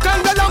 Chuck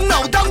and go long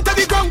now, down to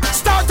the ground.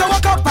 Start to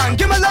walk up and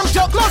give me a little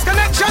joke. Close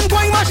connection, go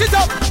and mash it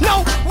up.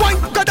 Now, wine,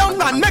 go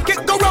down and make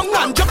it go round.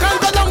 And chuck and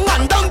go long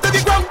and down to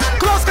the ground.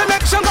 Close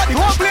connection, got the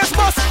whole place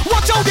bust.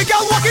 Watch out, the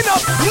girl walking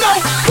up. Now,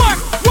 work,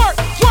 work,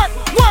 work,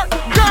 work.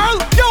 Girl,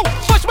 yo,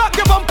 push back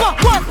your bumper.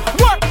 Work,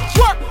 work,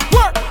 work,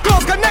 work.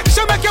 Close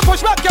connection, make you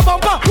push back your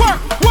bumper. Work,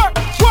 work,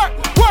 work,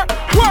 work,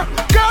 work.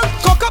 Girl,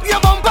 cock up your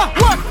bumper.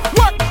 Work,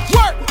 work,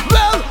 work.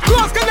 Well,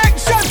 close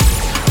connection.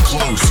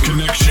 Close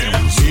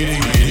connections.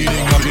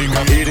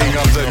 Heating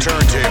up the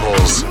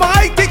turntables.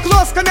 Mighty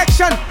close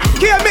connection.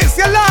 KMX,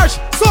 you large.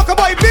 Soca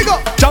boy, big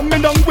up.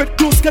 Jamming down with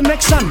close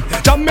connection.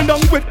 Jamming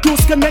down with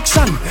close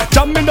connection.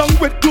 Jamming down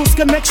with close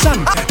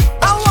connection.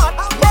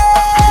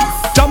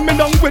 Jamming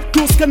down with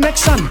close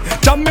connection.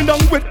 Jamming down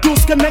with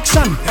close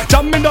connection.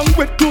 Jamming down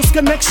with close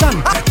connection.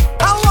 And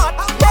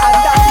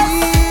I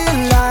feel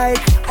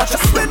like I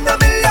just win $1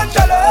 million.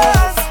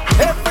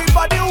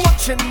 Everybody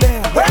watching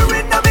me,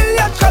 wearing $1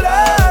 million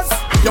colors.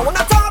 You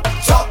wanna talk?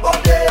 Talk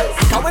about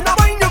this. Now when I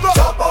wine you go,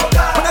 talk about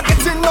that. When I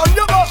get in on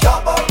you go,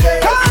 talk about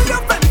this. Call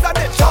your friends and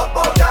they talk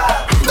about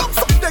that. Look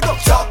up they go,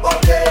 talk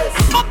about this.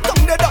 Up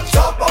down they don't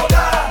talk about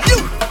that. You,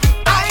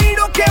 I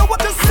don't care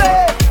what you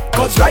say,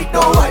 'cause right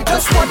now I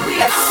just want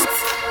less.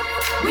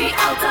 We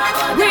out of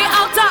order. We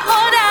out of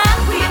order.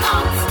 We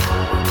out.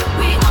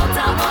 We out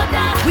of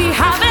order. We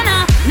having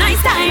a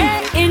nice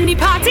time in the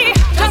party.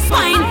 Just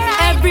wine.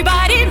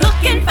 Everybody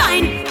looking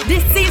fine.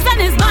 This season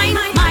is mine,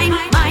 mine,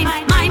 mine,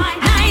 mine.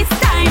 Nice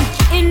time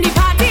in the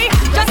party.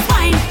 Just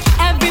wine.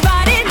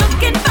 Everybody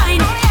looking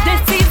fine.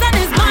 This season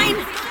is mine.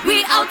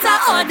 We out of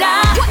order.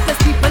 What there's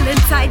people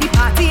inside the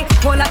party.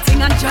 Pull a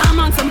thing and jam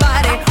on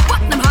somebody.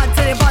 What them hard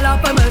till they fall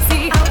off a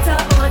mercy. Out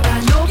of order,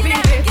 no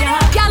behavior.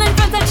 Girl in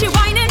front and she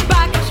whining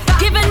back.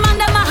 Giving man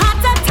them a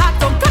heart attack.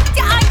 Don't cut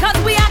your eye 'cause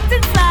we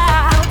acting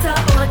slack. Out of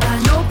order,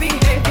 no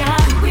behavior.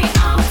 We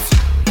out.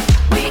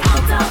 We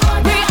out of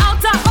order. We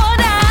out of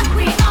order.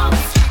 We out.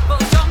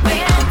 We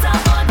out of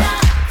order.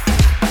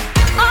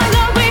 All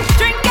of we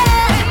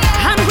drinking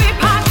and we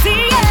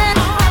partying.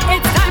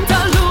 It's time to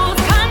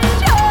lose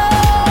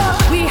control.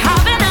 We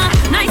having a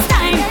nice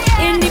time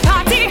in the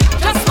party.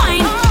 Just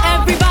fine.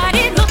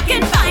 Everybody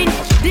looking fine.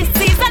 This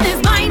season is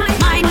mine,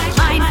 mine,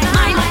 mine,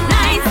 mine.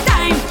 Nice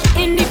time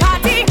in the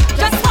party.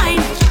 Just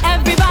fine.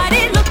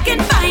 Everybody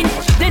looking fine.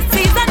 This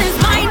season is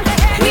mine.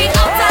 We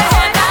out of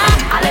order.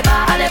 Aleba,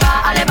 aleba,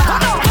 aleba.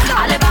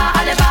 Aleba,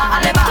 aleba,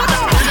 aleba.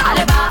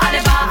 Aleba,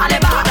 aleba,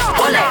 aleba.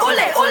 Ole,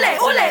 ole, ole,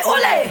 ole,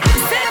 ole.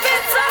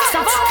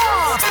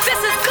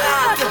 This is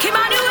good. Kim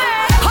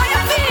Manuel, how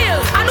you feel?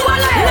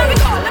 Anuale.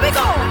 Let me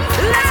go.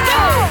 Let's go.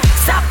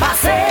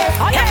 Sapase,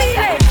 how you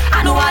feeling?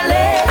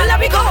 Anuale, let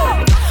me go.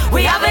 We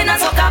having a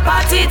soca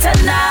party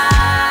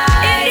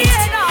tonight.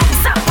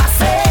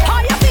 Sapase, how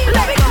you feeling?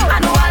 Let me go.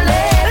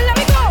 Anuale, let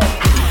me go.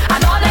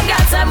 And all them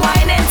girls them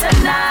whining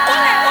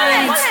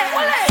tonight.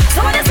 So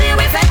when you see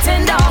we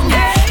fetting down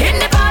in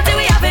the party,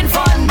 we having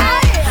fun.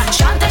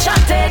 Shante,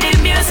 shante, the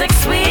music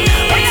sweet.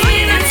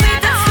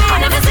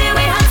 And if you see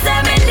we hands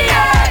them in the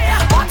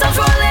air, bottles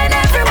rolling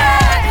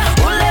everywhere.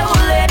 Hule,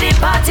 hule, the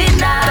party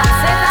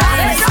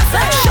night.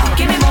 Shock,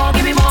 give me more,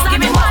 give me more, give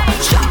me more.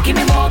 Shock, give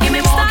me more, give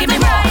me more, give me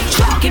more.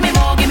 Shock, give me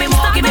more, give me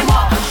more, give me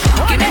more.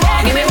 Give me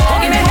more, give me more,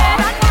 give me more.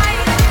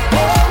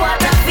 Oh,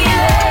 what a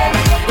feeling!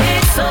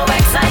 It's so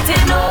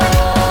exciting, oh.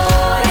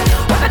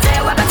 Wapate,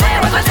 wapate,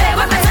 wapate,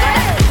 wapate.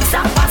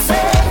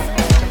 Sapase,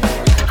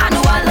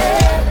 anuale.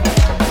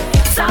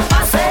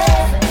 Sapase,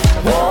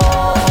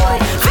 boy.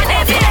 Fine,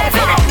 fine,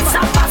 fine.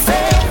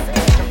 Sapase,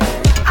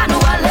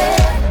 anuale.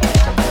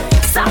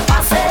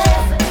 Sapase,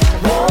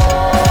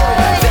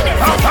 boy.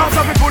 Dance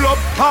up, we pull up,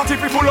 party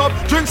we full up.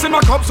 Drinks in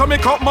my cup, so my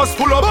cup must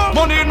full up.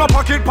 Money in my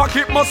pocket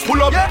must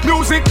full up.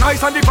 Music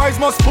nice and the vibes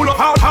must pull up.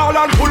 How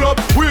and pull up,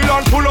 wheel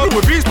and pull up.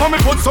 With beats on me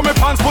foot, so my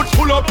pants foot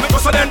pull up.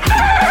 So then,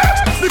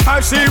 the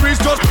 5 series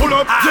just pull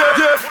up.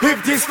 Yeah.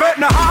 If this fete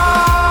na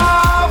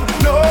have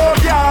no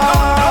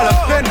girl,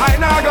 then I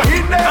nah go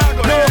in there.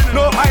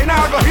 No, I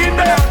nah go in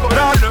there.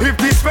 If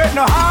this fete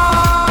na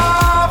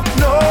have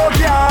no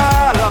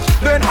girl,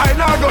 then I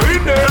nah go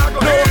in there.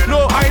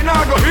 No, I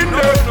nah go in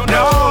there.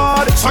 No.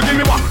 So give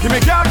me one, give me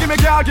girl, give me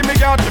girl, give me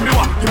girl, give me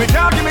one. Give me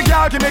girl, give me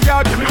girl, give me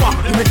girl, give me one.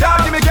 Give me girl,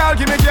 give me girl,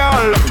 give me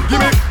girl, give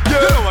me,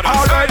 yeah.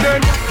 Alright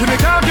then. Give me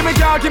girl, give me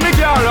girl, give me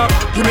girl.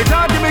 Give me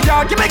girl, give me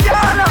girl, give me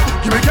girl.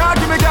 Give me girl,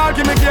 give me girl,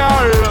 give me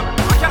girl.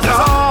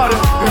 Lord,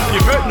 if you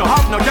bet no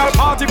have No girl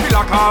party feel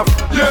like half.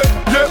 Yeah,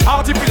 yeah,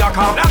 party feel like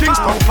half.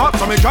 Kingston pop,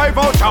 so me drive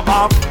out chop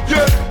off.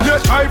 Yeah,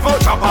 yeah, drive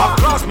out chop off.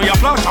 Glass me a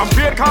flash,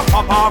 champagne can't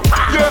pop off.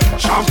 Yeah,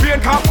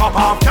 champagne can't pop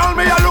off. Tell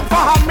me I look for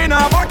hand, me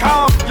now back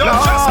off. Yo,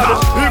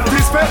 if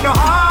this fed no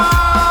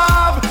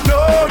have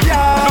no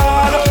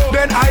girl,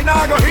 then I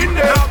nah go in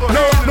there.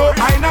 No,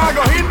 I nah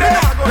go in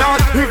there. Lord,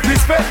 if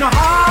this fed no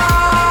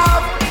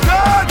have no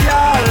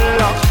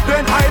girl,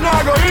 then I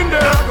nah go in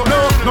there.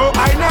 No,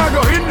 I nah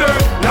go in there.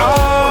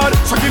 Lord,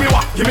 so give me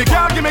what? Give me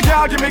girl, give me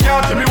girl, give me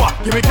girl, give me what?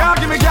 Give me girl,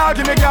 give me girl,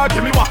 give me girl,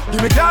 give me what?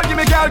 Give me girl, give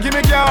me girl, give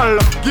me girl,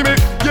 give me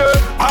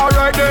yeah.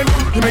 Alright then,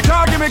 give me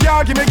girl, give me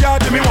girl, give me girl,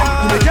 give me what?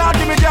 Give me girl,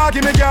 give me girl,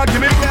 give me girl,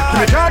 give me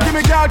girl, give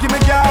me girl, give me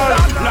girl.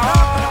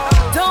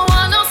 Don't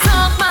want no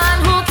soft man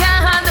who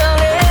can't handle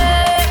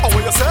it. Oh,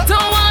 what you say?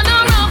 Don't want no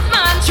rough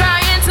man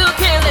trying to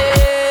kill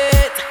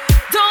it.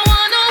 Don't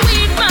want no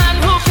weak man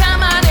who can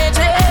manage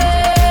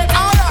it.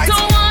 Alright.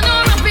 Don't want no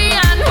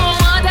ruffian who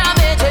won't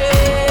damage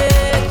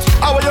it.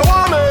 How you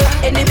want me?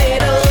 In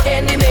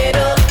the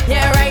middle,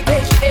 yeah right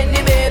there. In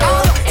the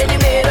middle, in the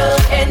middle,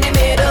 in the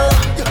middle.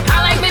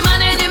 I like me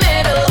man in the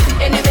middle,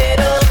 in the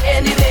middle,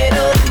 in the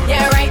middle,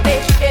 yeah right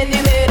there. In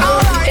the middle,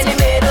 in the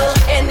middle,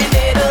 in the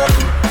middle.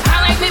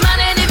 I like me man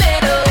in the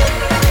middle,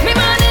 me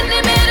man in the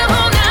middle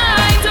all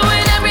night,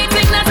 doing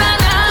everything that I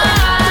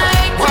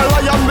like. Well,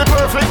 I am the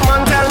perfect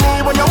man. Tell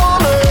me what you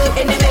want me.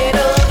 In the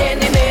middle,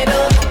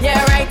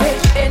 yeah right there.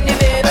 In the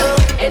middle,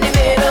 in the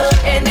middle,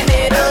 in the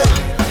middle.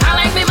 I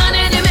like me man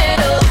in the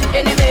middle,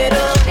 in the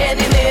middle, in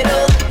the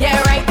middle, yeah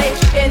right there.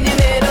 In the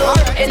middle,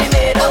 in the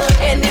middle,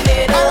 in the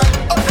middle.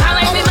 I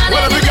like me man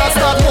in the Well,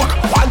 start middle. walk.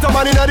 Want a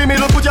man in the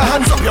middle, put your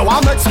hands up. You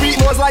want make sweet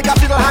nose like a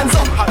fiddle hands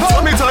up.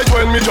 Hold me tight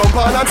when me jump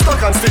on and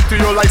stuck and stick to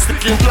you like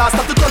sticking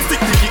plaster. To cut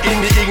stick the key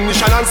in the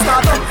ignition and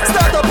start up.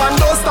 Start up and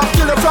don't stop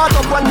till you flat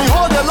up. When me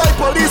hold you like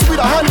police with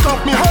a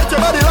handcuff. Me hurt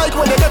your body like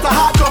when you get a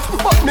hard cuff.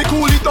 But me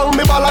cool it down,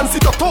 me balance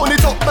it up, tone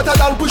it up. Better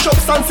than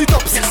push-ups and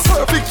sit-ups.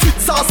 Perfect fit,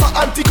 salsa,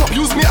 anti-cup.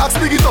 Use me axe,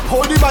 dig it up.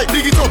 Hold the mic,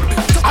 dig it up.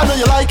 I know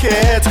you like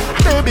it.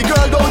 Baby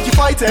girl, don't you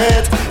fight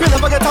it. You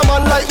never get a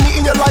man like me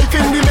in your life.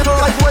 In the middle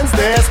like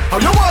Wednesdays. How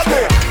you want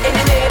me? In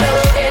the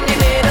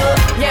middle,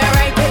 yeah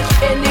right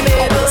there. In the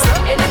middle,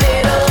 in the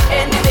middle,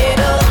 in the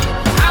middle.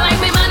 I like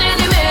me man in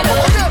the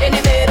middle, in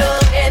the middle,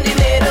 in the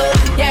middle,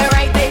 yeah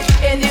right there.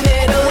 In the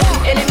middle,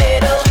 in the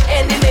middle,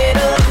 in the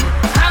middle.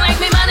 I like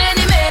me man in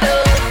the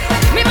middle,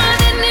 me man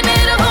in the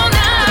middle all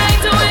night,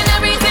 doing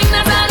everything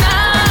that I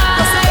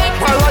like.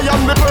 Well, I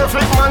am the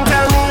perfect man.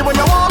 Tell me what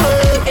you want me.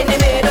 In the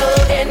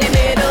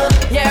middle,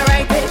 yeah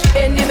right there.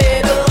 In the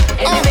middle,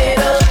 in the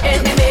middle, in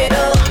the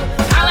middle.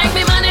 I like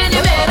me man in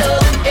the middle,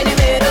 in the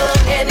middle,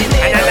 in the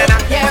middle,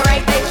 yeah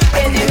right there.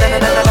 In the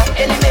middle,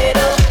 in the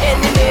middle, in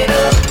the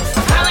middle.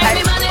 I like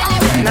me man in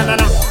the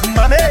middle.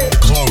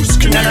 Close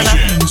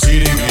connections.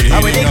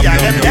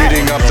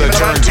 Heating up the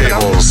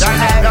turntables.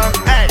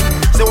 Hey,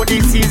 so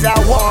this is a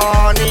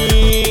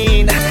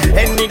warning.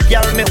 Any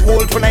girl me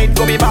hold tonight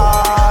go be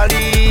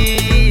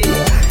bally.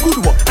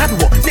 Good work, hard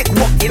work, take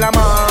work till a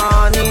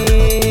morning.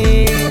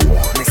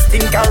 Me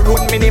stink a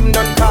road, me name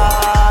done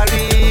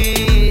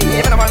carry.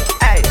 Even a man,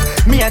 hey,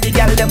 me and the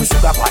girl them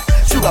sugar pot.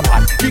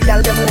 The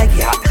girl them like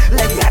it hot.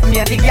 Me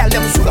and the girl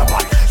them sugar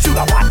pot.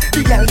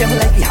 The girl them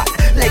like it hot.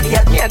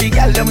 Me and the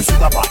girl them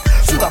sugar pot.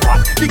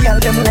 The girl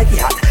them like it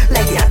hot.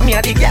 Me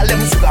and the girl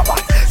them sugar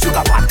pot.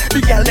 The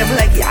girl them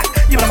like it hot.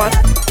 You know man,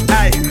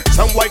 hey,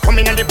 some boy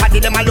coming in the party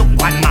them a look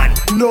one man.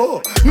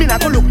 No, me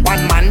not go look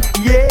one man.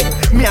 Yeah,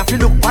 me have to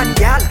look one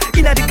girl.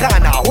 Inna the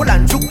corner, hold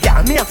on juke girl.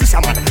 Me a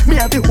fisherman, me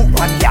have to hook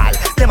one girl.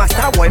 Them a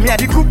star boy, me a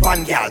the group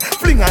one girl.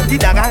 Fling and the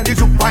dagger and the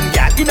juke one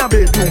girl. Inna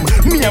bedroom,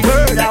 me a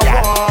murder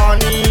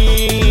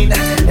warning.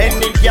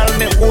 Any girl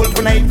me hold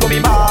tonight go be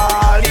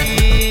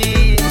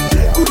bally.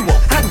 Good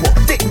work, hard work,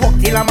 take work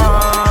till a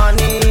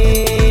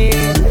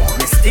morning.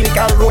 Me stink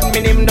a road, me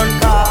name done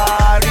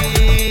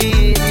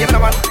carry. You know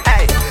man,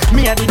 hey,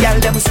 me and the girl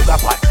them sugar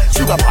pot.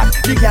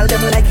 The girl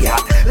them like it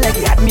hot.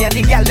 Me and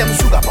the girl them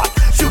sugar pot.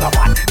 The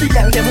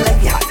girl them like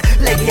it hot.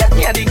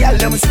 Me and the girl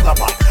them sugar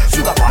pot.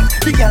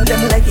 The girl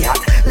them like it hot.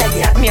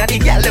 Me and the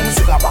girl them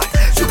sugar pot.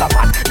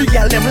 The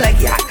girl them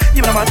like it hot.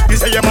 You know man, you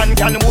say your man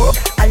can work,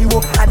 I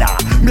work harder.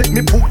 Make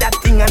me put that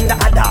thing on the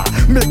other.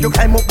 Make you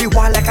climb up the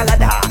wall like a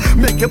ladder.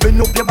 Make you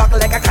bend up your back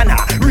like a canna.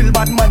 Real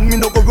bad man, me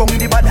no go wrong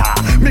the bada.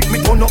 Make me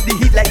turn up the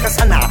heat like a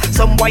sauna.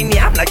 Some wine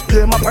I'm like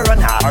Derma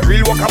Piranha. A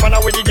real walker man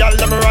with the girl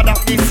them rather.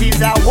 This is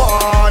a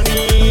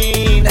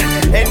warning.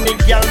 Any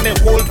girl me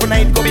hold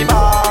tonight go be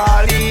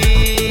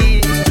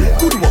bally.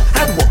 Good work,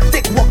 hard work,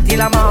 take work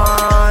till a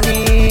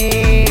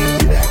morning.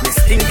 Me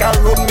stink a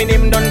road, me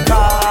name done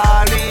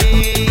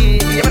carry.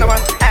 You know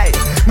man, hey,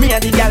 me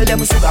and the girl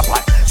them sugar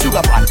pot.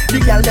 The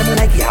girl them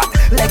like it hot.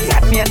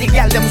 Me and the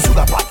girl them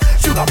sugar pot.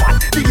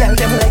 The girl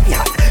them like it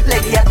hot.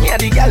 Me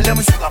and the girl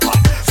them sugar pot.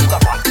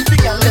 The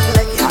girl them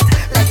like it hot.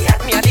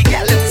 Me and the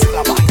girl them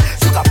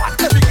sugar pot.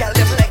 The girl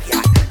them like it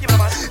hot. You know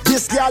man,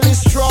 This girl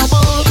is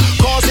trouble,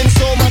 causing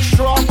so much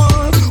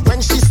trouble.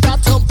 When she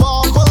start to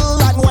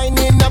bubble and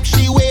winding up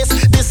she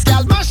waist. This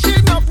girl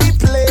mashing up the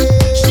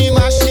place. She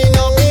mashing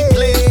up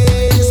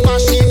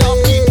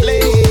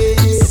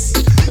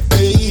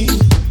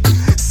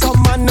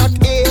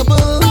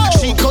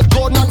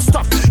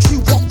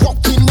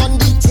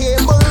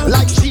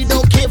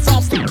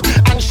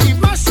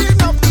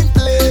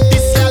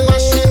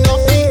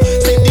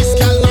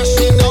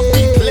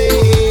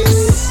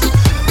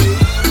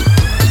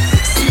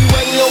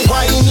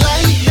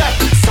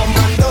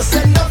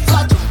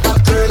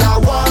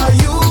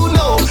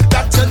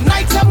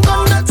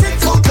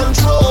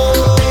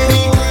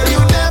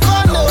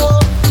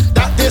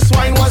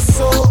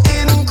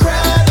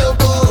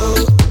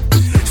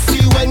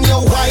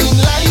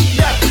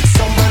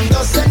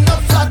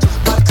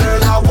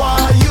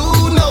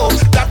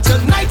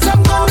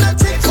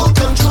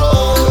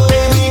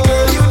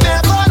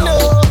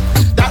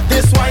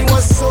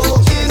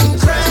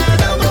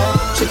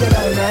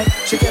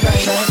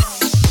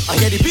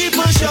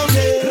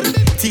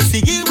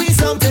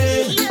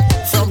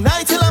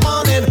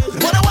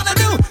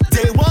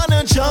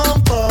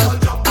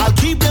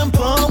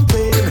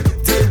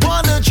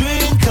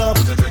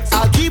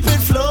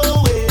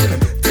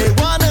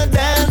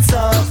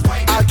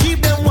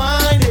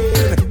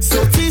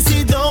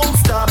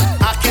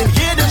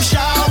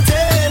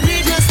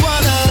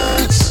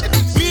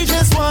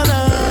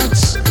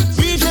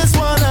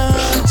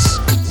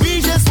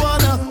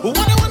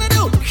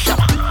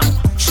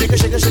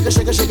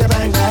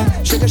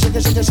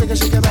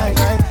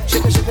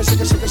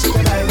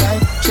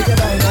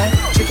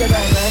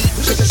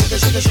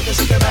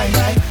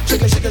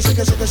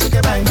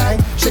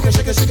Shake it,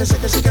 shake it, shake it,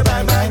 shake it, shake it,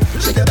 bang bang.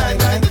 Shake it, bang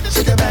bang,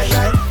 shake it, bang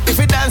bang. If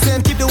you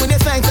dancing, keep doing your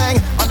thing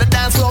thing. On the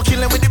dance floor,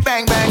 killing with the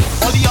bang bang.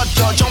 All the hot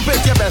jaw, jump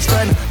with your best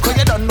friend. Cause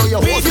you don't know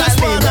your whole style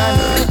name, man.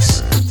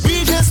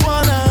 We just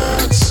wanna.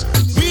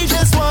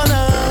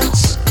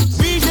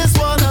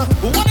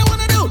 What I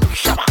wanna do?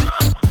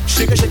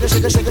 Shake it, shake it,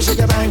 shake it, shake it, shake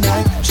it, bang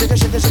bang. Shake it,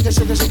 shake it, shake it,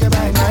 shake it, shake it,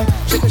 bang bang.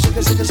 Shake it, shake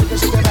it, shake it, shake it,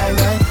 shake it, bang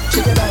bang.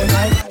 Shake it, bang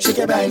bang, shake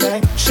it, bang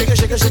bang. Shake it,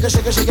 shake it, shake it,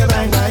 shake it, shake it,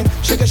 bang bang.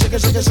 Shake it, shake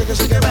it, shake it, shake it,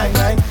 shake it, bang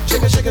bang.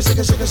 Shake it, shake it, shake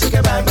it, shake it, shake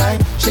it, bang bang.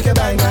 Shake it,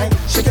 bang bang,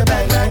 shake it,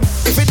 bang bang.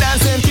 If you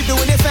dancing, keep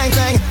doing your thing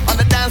thing. On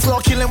the dance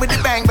floor, killing with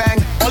the bang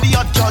bang. All the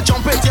hot jaw,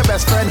 jump with your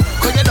best friend.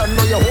 Cause you don't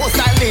know your whole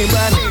style name,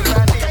 man.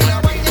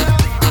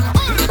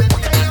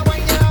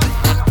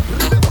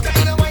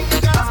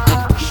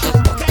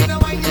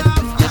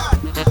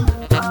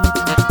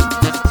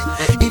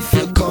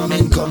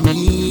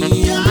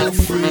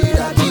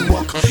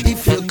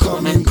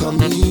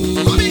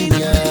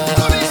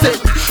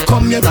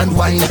 Come here and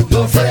wine,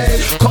 don't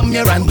fret. Come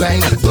here and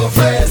grind, don't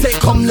fret. Say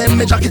come let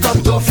me jack it up,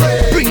 don't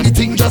fret. Bring the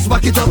thing, just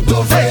back it up,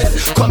 don't fret.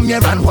 Come here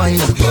and wine,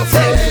 don't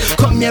fret.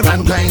 Come here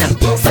and grind,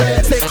 don't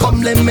fret. Say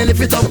come let me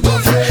lift it up,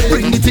 don't fret.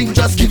 Bring the thing,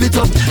 just give it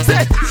up.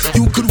 Say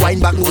you could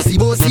wind back, bossy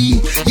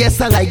bossy.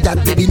 Yes I like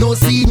that, baby, no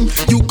scene.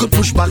 You could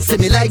push back, say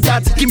me like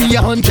that. Give me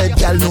 100,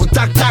 girl, no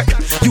tack tack.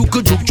 You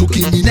could juke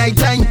in the night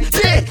time.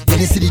 Say when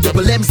you see the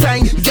double M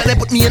sign, girl, they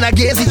put me in a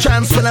gazy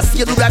trance when I see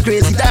you do that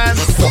crazy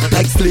dance. Fuck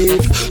like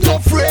slave,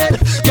 don't fret.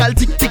 Girl,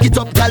 tick it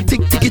up, girl,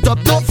 tick it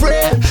up, don't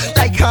fret.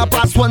 Like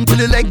 1:30 till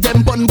you like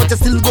them bun, but you're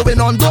still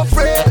going on, don't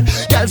fret.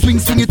 Girl, swing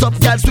it up,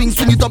 girl, swing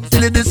it up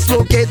till you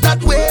dislocate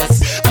that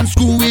waist. I'm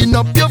screwing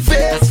up your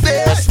face.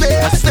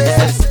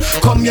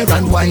 Come here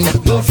and wine,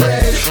 don't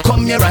fret.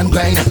 Come here and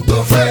grind,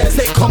 don't fret.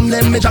 Say come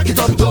let me jack it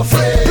up, don't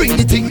fret. Bring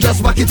the thing,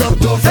 just back it up,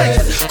 don't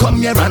fret.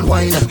 Come here and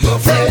wine,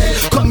 don't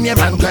fret. Come here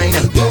and grind,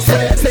 don't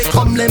fret. Say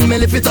come let me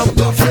lift it up,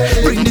 don't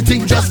fret. Bring the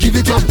thing, just give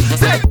it up.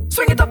 Say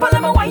swing it up and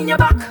let me wine your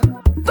back.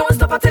 Don't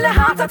stop until your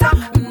heart attack.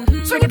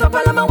 Swing it up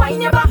and let me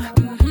wine your back.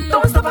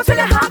 Don't stop until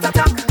your heart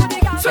attack.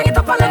 Swing it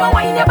up and let me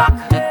wine your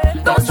back.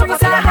 Don't stop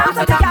until your heart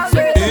attack.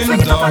 Swing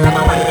it up and let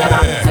me wine your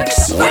back.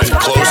 With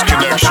Close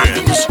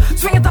Connections.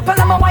 Swing it up and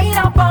let me wine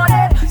up on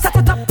it. Set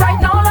it up right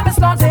now, let me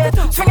start it.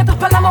 Swing it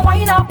up and let me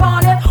wine up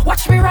on it.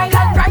 Watch me ride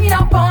and ride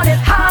up on it.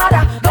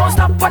 Harder, don't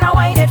stop when I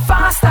wine it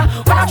faster.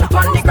 When I drop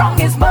on the ground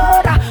is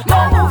murder.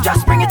 No move,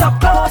 just bring it up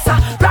closer.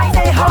 Right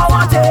there, how I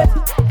want it.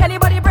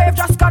 Anybody brave,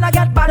 just gonna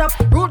get bad up.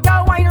 Rude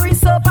girl winery,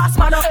 so pass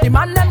man up. The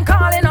man them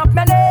calling up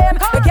my name.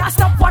 They can't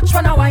stop watch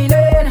when I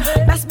whining.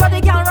 Best body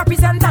girl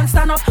represent and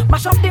stand up.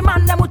 Mash up the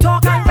man them who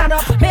talk and stand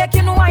up.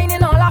 Making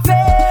whining all of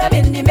fame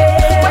in the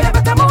main. Well, you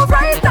better move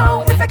right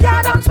now. If you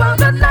can't dance well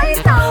good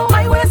night now.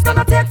 My waist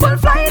gonna take full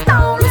flight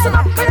now. Listen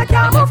up, cause you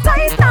can't move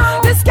tight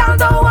now. This girl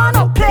don't want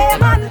no play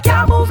man.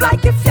 Can't move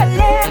like if you're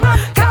lame man.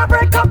 Can't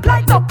break up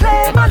like no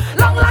play man.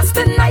 Long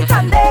lasting night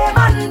and day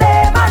man,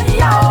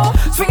 yo.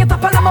 Swing it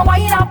up and let me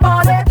wine up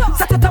on it.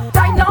 Set it up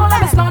right now,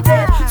 let me start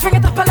it. Swing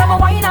it up and let me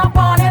wine up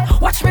on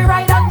it. Watch me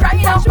ride and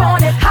ride up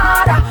on it.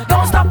 Harder,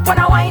 don't stop when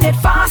I wine it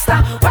faster.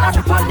 When I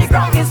drop on the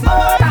ground is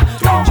murder.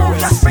 Don't move,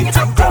 just bring it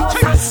up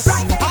closer.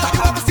 Have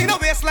you ever seen a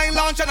waistline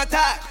launch and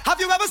attack? Have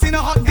you ever seen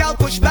a hot girl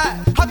push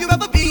back? Have you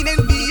ever been in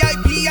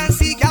VIP and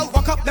see girl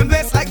walk up them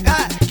waist like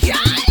that?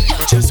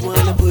 Just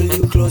wanna pull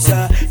you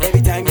closer.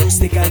 Every time you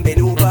stick and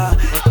bend over.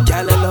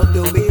 Girl, I love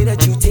the way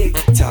that you tick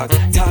tock,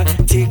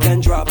 tick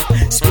and drop.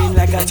 Spin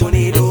like a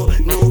tornado.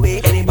 No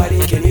way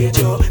anybody can hit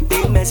you.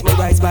 They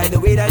mesmerized by the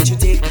way that you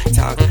tick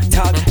tock,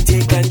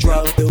 tick and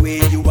drop. The way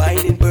you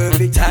whine in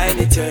perfect time,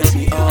 it turns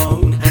me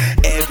on.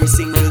 Every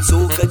single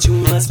soca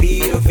tune must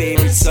be your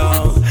favorite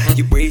song.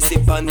 You brace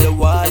it on the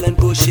wall and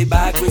push it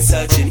back with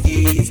such an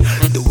ease.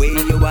 The way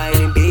you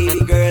whining,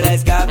 baby girl,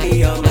 has got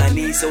me on my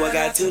knees. So I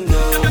got to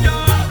know,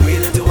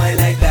 willing to whine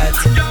like that,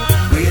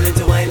 willing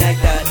to whine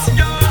like that,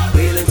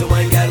 willing to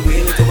whine, girl,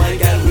 willing to whine,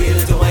 girl,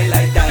 willing to whine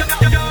like that,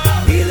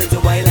 willing to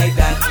whine like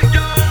that,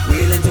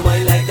 willing to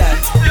whine like that,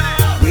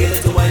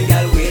 willing to whine,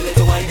 girl, willing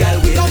to whine,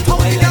 girl, willing to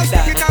whine like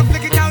that. Stick it and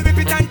flick it and rip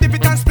it and dip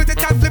it and split it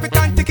and flip it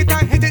and tick it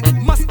and hit it.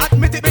 Must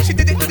admit it when she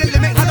did it to the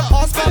limit. Had a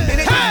pause for a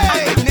minute.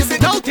 Hey,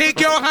 now take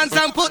your hands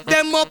and put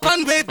them up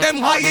and wave them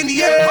high in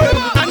the air.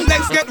 And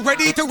let's get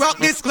ready to rock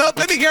this club.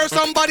 Let me hear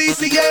somebody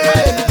say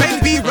yeah.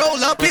 When we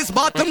roll up, his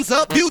bottoms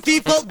up.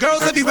 Beautiful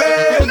girls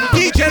everywhere.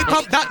 DJ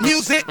pump that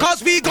music,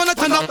 cause we gonna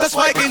turn up the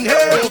swag in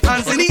here.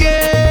 Hands in the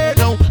air,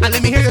 no, and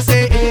let me hear you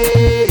say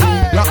hey.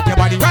 Rock your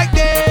body right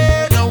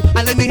there, no,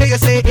 and let me hear you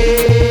say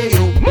hey.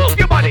 Move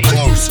your body.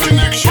 Close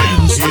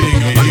Connections.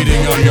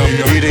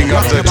 Heating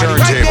up the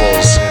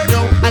turntables.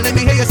 And let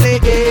me hear you say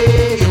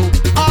hey.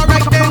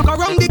 Alright then, go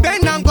round the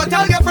bend and go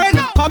tell your friend.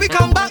 How we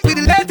come back with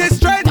the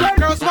latest trend.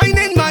 Girls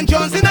whining, man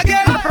Johnson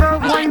again.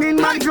 Whining,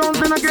 man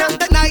Johnson again.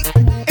 Saturday night,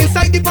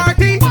 inside the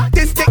party.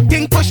 This thick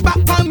thing push back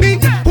on me.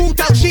 Who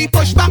tell she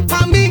push back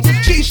on me?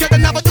 She should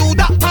have never do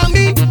that on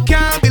me.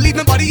 Can't believe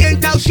nobody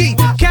ain't tell she.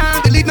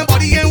 Can't believe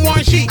nobody ain't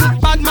want she.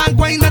 Bad man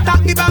going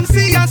attack me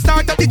Bamsi and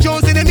start up the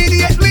Jones in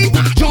immediately.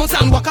 Jones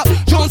and walk up,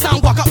 Jones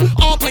and walk up.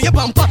 Open your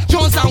bumper,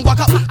 Jones and walk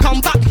up.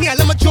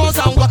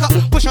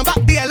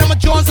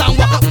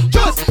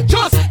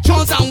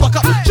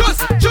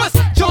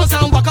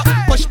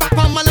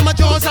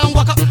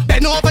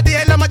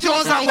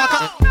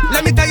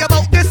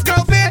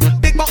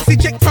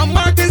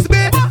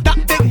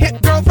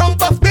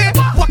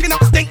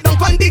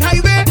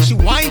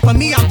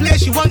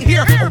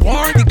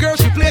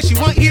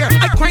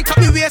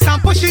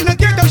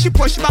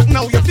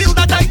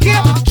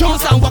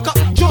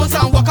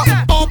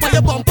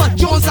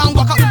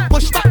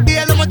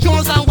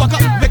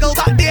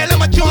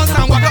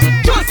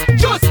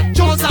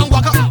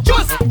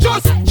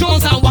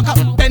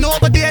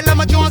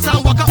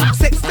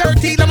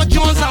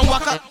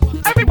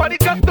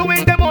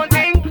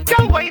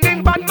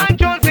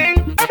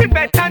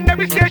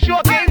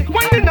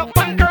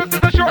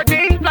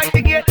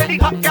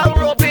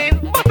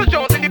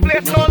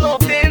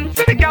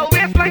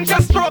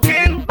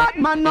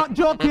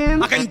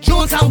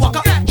 Jones and walk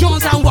up,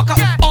 Jones and walk up.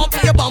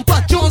 Up your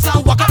bumper, Jones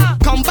and walk up.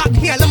 Come back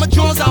here, let me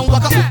Jones and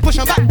walk up. Push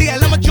him back there,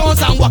 let me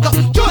Jones and walk up.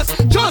 Jones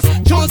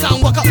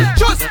and walk up.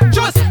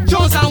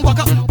 Jones and walk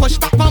up. Push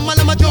back from me,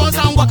 let me Jones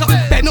and walk up.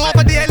 Bend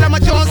over there, let me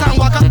Jones and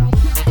walk up.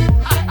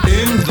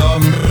 In the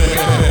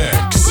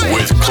mix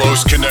with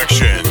Close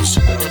Connections.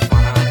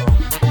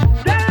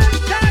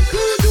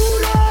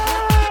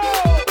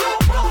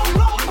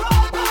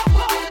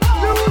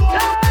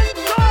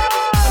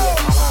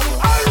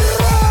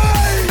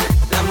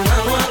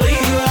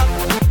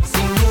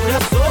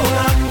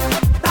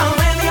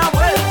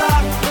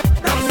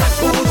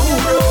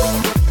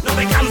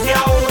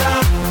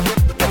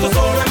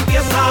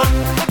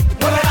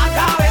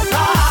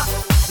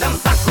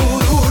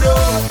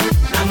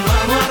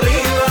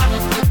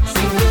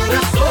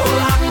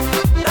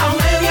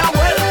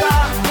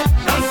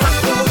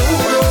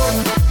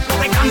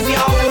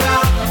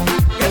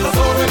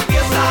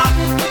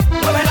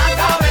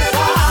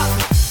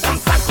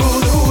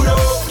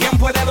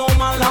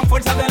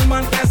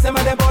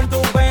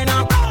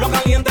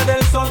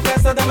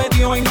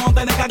 Y no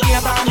te deja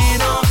quieta,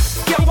 nena.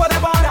 ¿Quién puede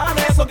parar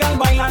eso que al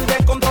bailar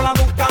descontrola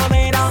tu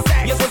cadera?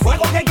 Y ese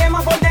fuego que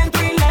quema por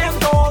dentro y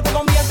lento te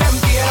convierte en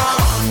piedra.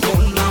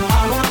 Con la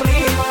mano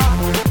arriba,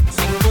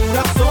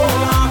 cintura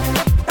sola,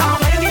 da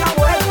media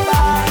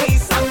vuelta y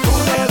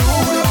sacude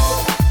duro.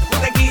 No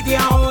te quites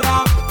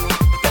ahora,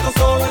 que esto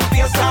solo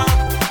empieza.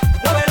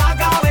 Mueve la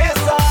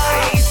cabeza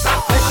y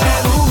sacude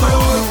duro.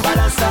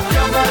 Para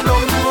sacar la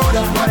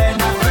locura,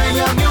 morena,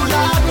 bella a mi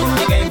lado.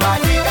 Ninguém vai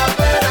ficar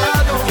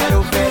esperado.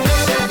 Quero ver.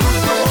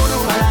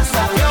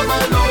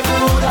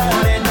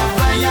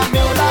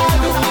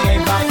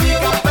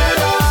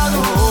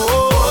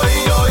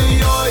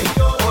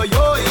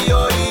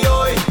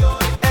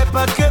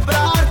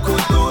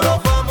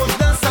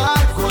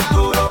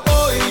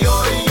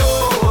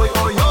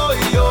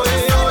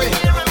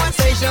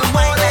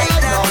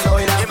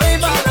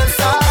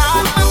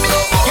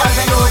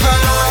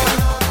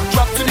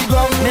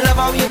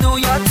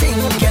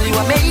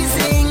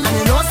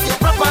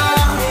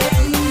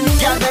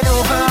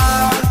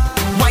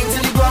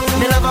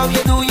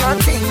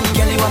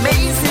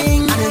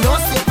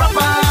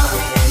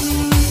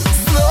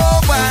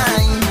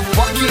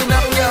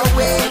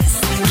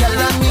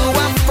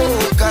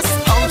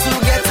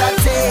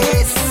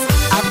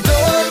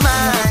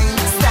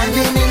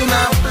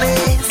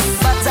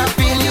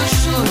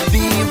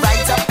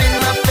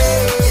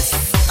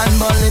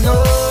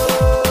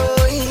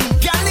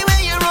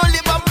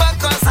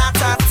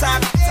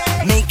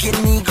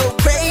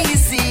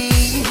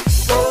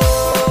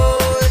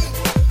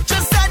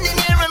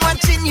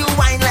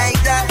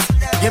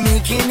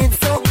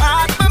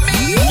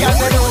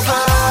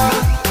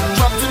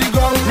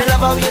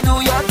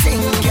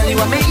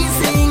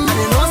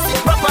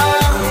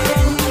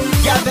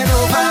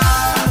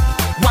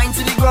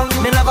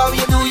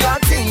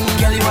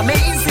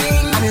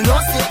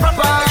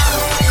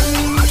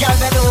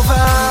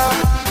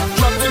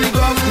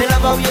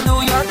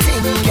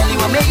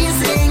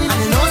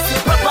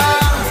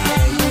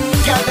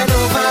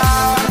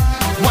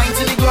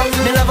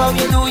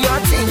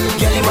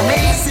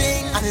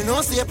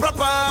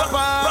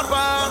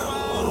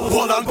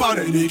 Hold on pan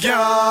any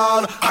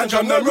girl, and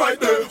jam them right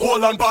there.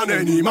 Hold on pan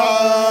any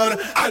man,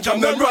 and jam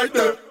them right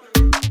there.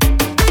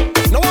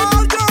 Now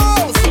all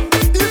girls,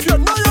 if you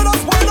know you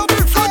just wind up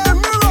in front of the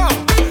mirror,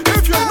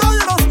 if you know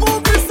you just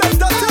move this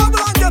center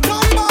table and get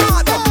on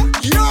bad,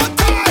 your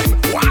time,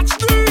 watch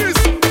this.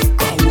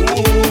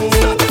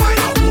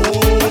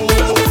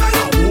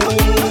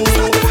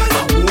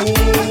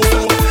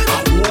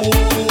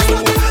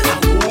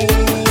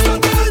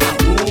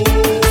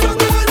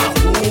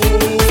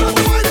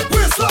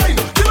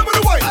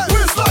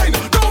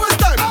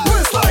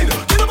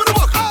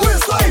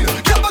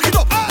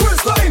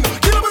 Waistline,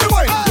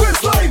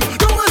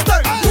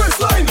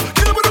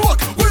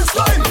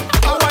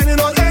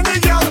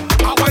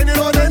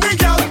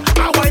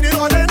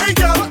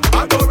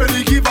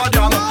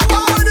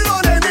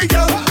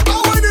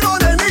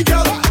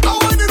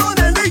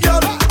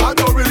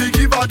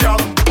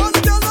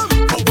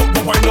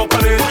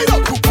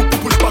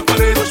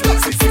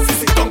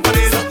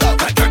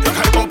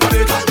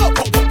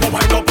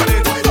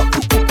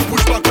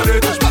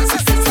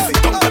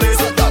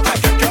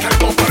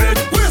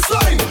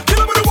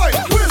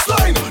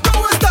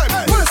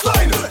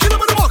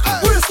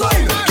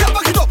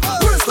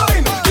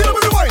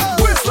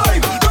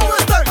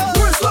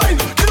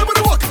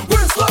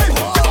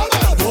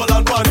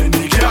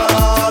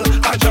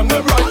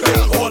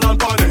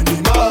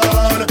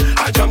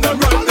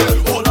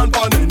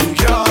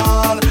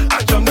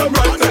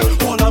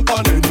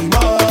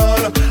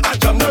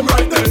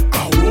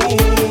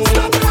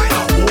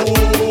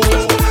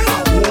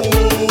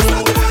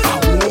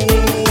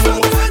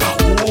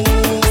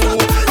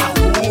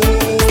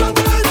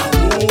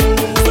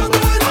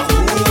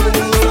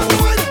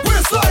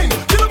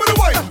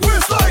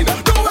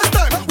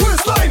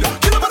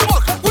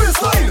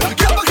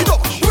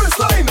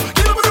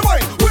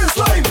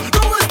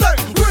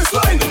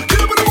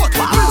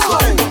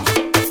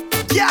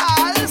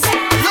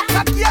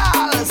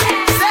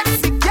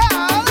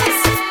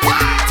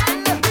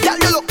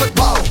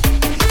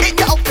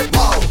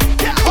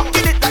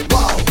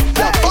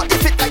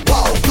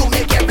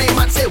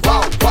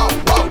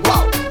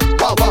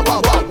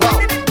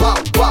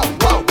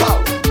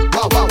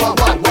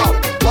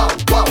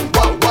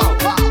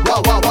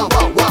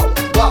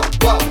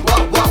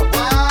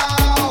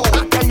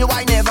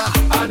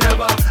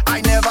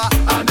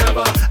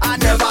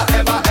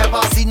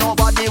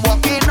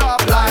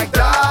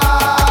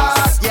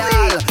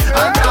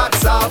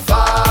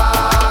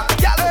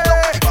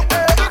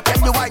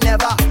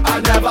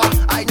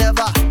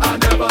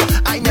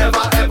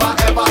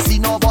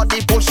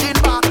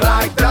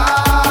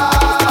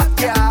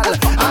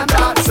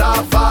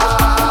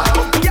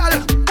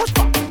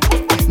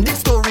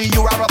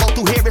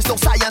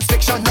 science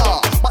fiction, no.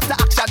 But the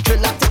action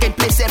thriller taking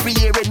place every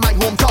year in my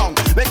hometown.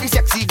 When the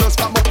sexy girls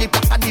come out, the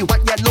black and the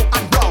white, yellow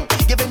and brown,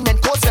 giving men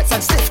cold sweats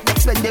and stiff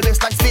necks when the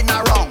waistline spin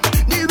around.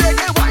 The way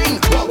they whine,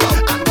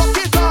 and walk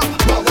it up,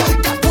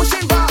 just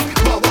pushing back,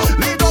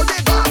 lead all the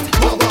back,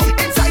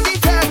 inside the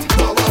tent,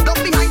 down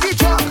behind the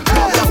truck,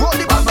 roll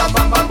the bam bam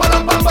bam bam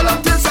bam bam bam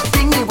till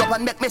something new up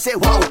and make me say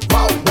wow,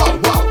 wow, wow,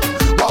 wow,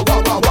 wow,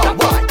 wow, wow, wow,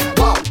 wow.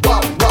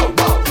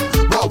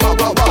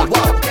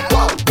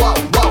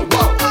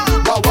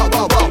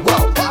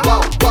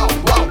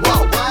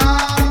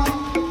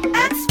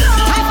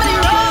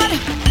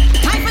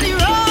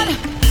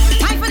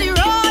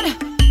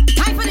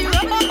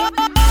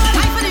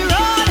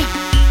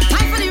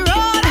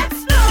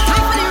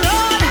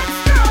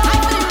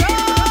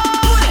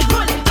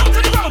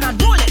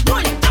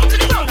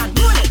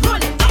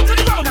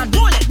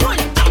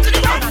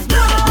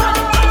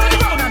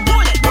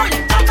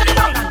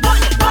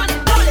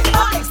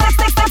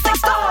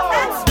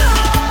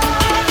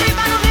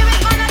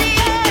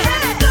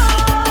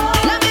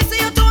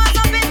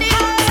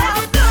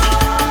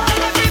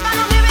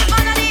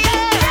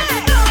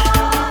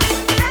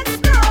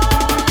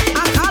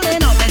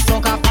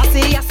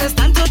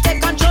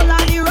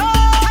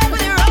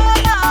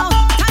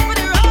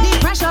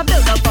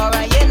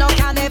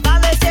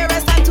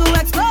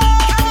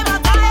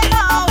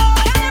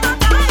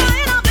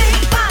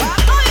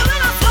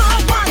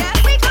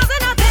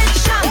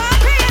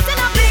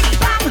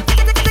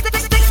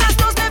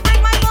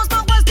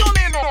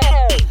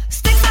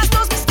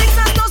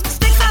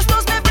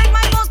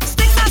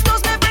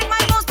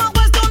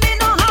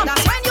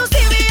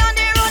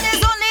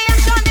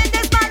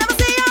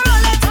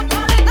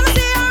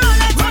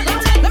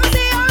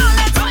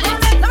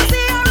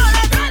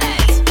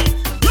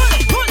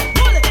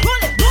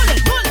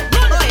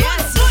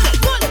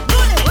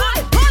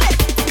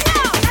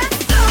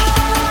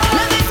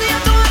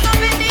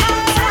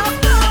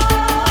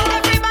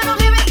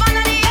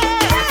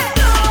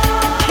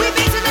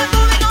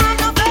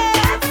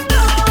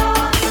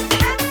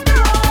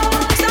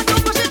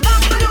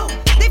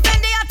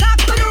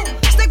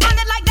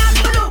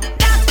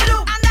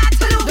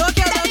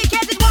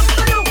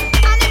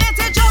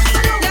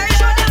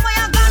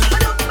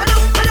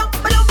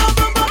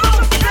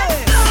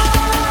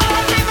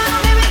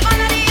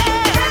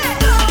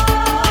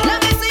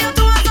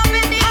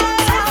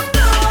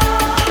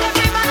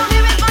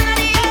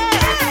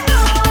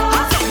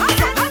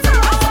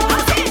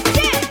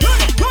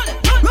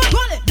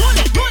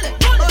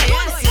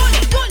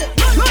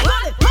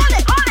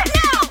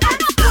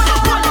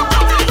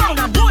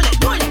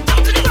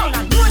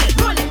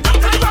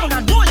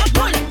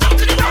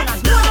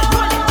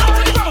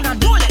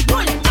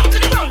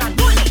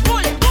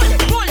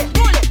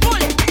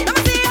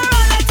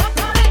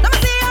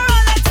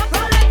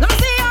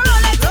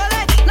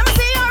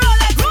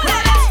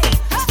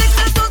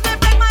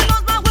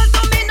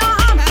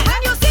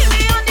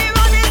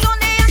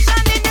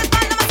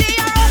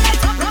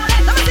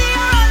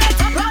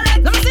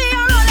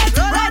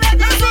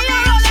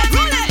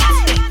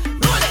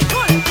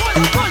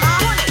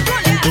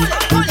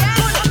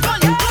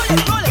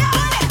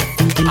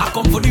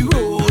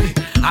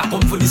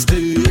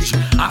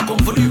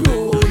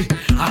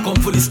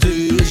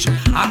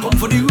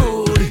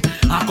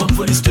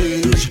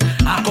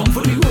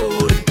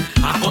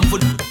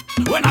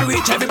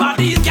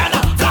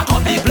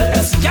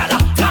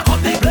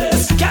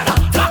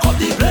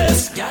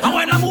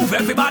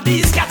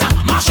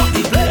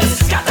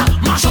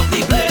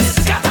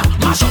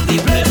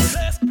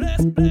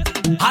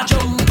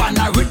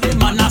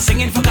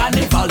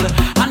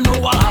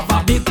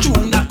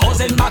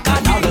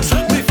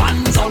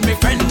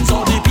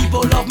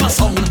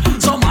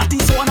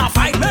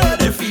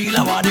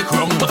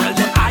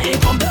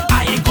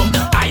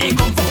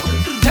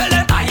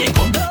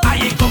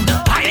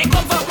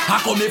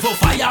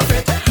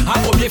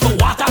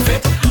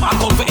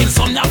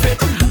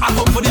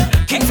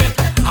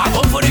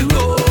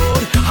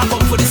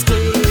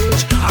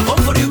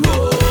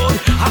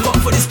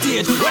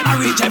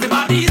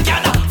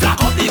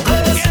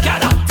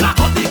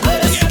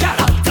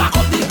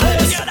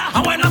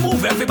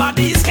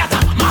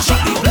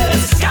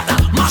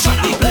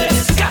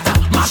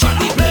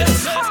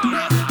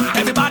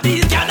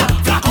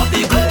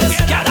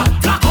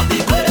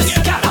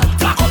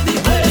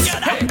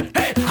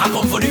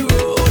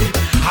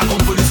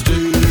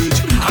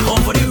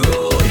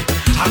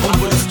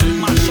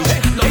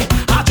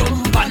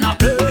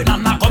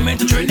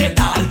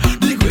 Trinidad,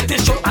 the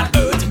greatest show on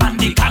earth, man,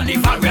 the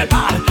carnival red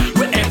ball.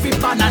 When every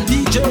man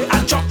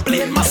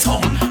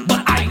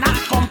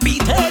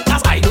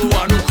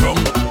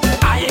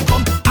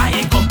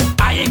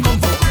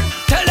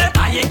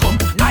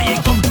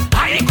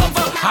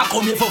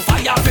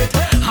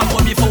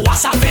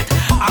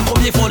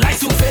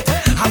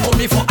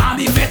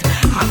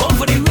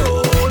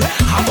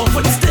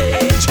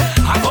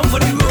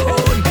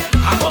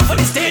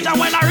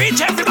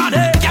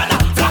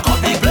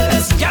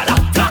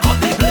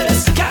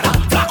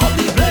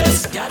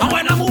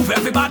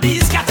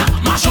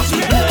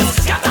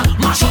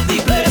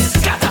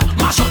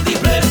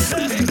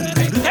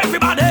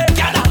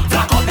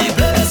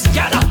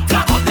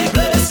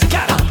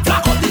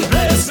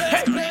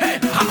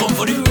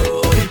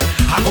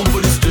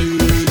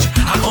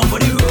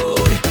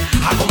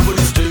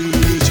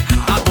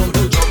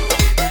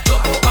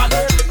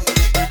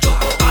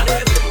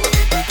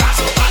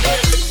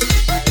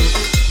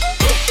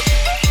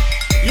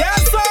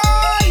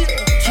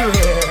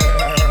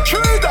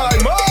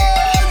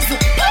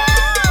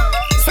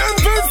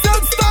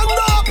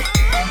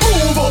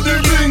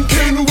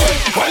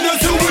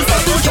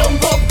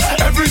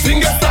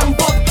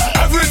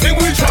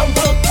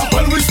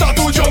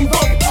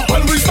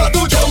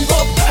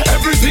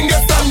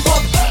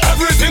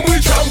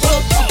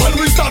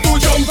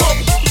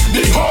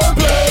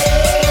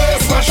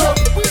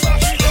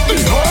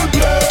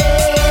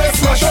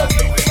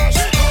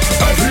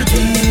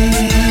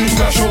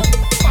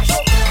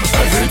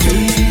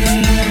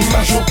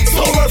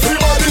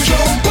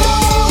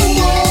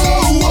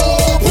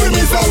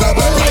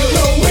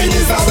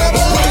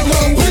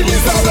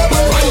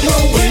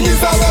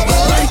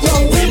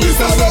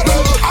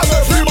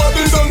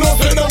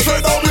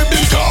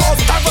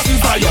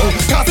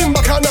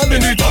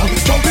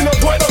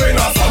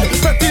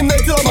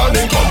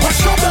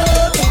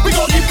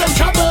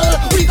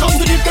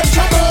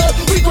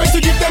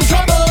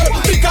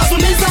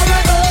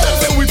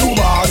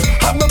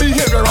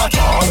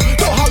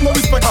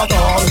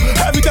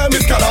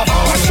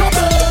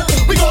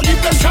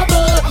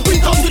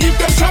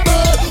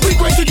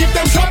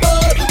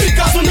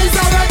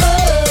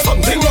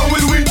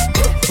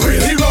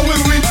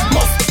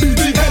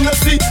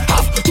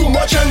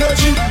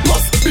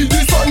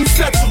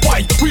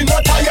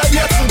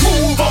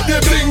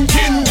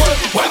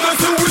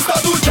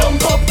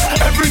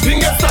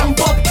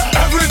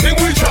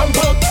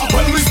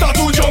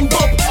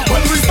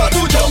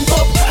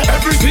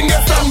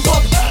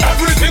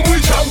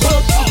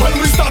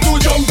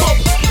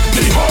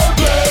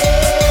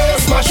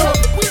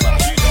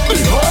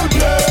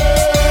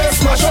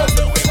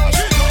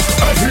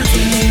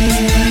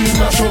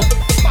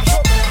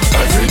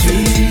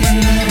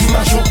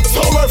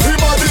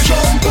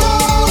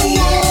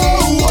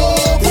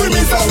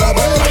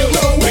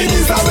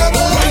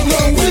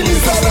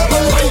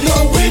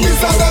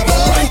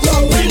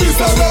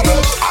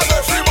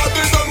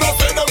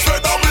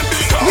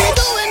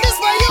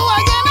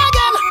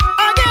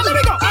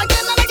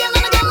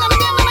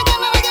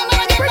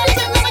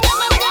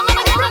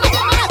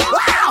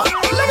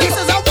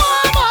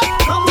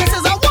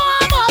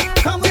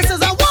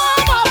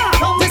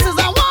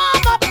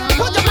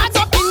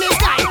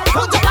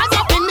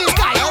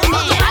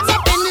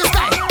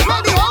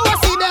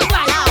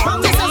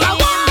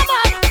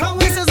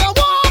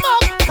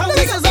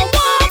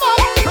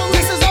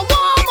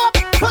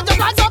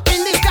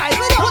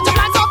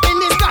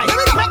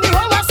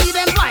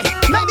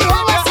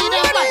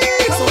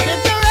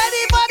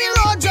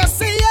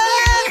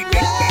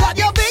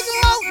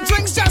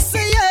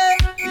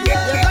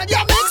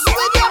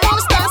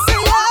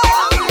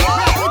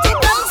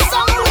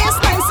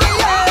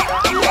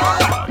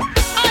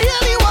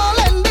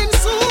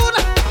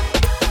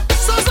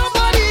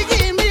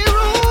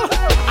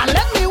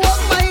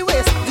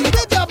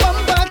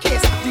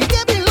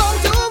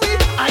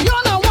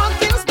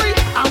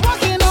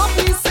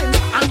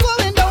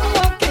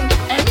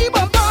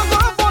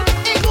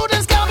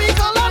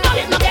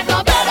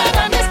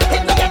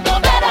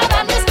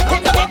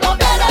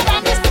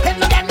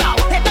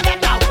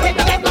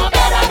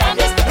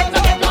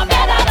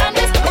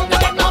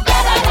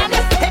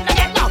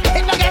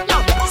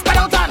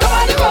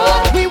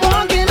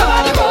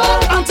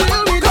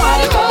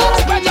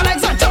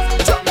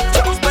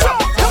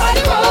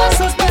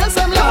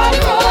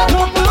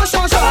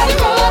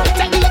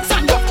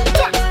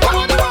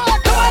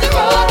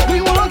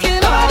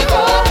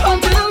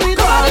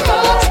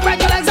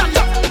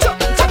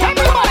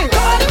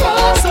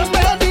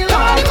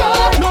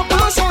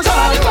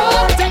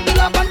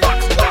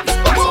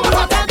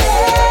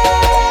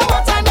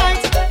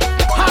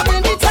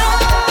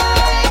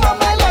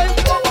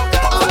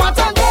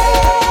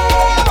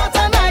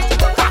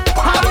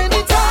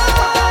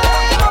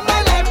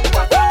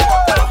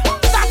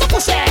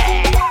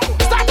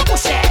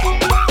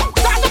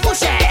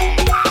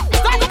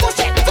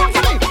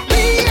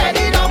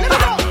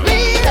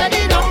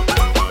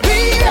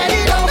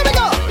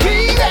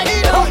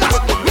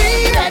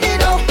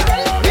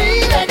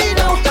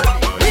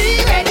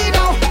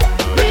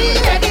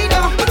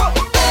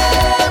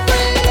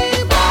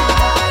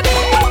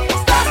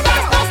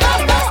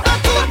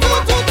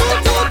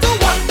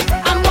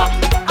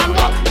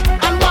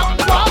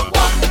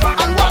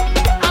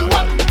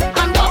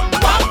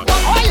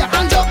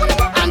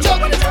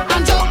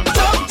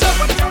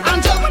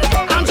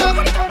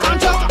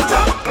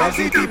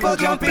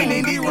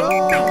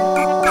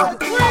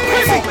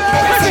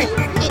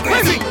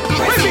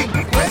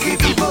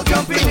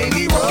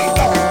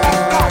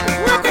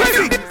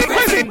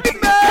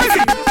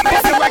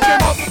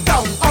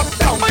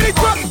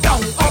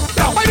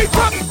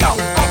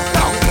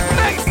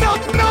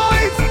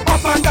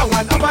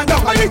and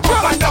down, I need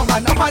drop and down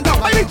and up and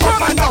down, I need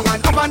drop and down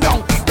and up and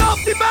down. Stop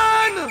the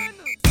band,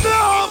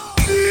 stop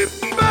the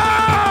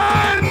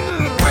band.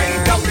 Bring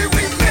down the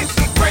remix,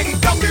 bring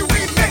down the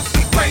remix,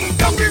 bring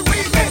down the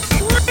remix.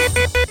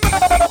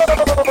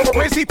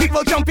 Crazy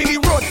people jump in the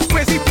road,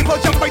 crazy people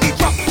jump by the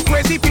drop,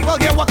 crazy people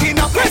get walking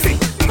up, crazy,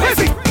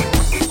 crazy.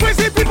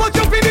 Crazy people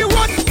jump in the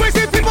road,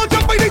 crazy people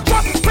jump by the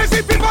drop,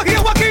 crazy people get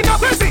walking up,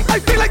 crazy. I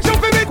feel like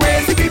jumping it,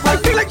 crazy people. I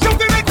feel like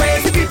jumping it,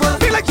 crazy people.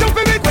 Feel like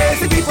jumping it,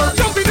 crazy people.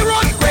 Jump in the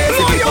road, crazy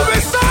people. Blow your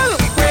whistle,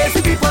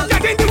 crazy people.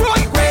 Get in the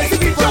road, crazy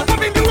people. Jump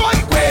up in the road,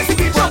 crazy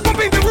people. Jump up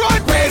in the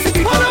road, crazy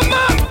people. Hold on,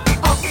 man.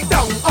 Up,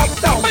 down,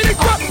 by the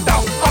drop,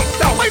 down,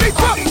 by the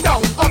drop,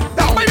 down,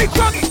 by the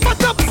drop.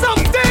 Put up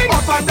something.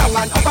 Up and down,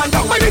 by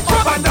the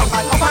drop, and down,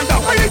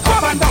 by the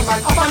drop, and down,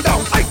 up and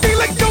down. I feel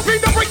like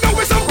jumping the break down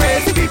with some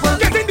crazy people.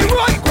 Get in the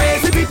road,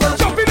 crazy people.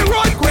 Jump in the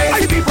road,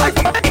 crazy people.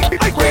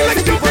 I feel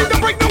like jumping the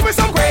break down with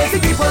some crazy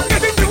people.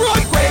 Get in the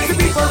road, crazy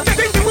people. Get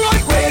in the road,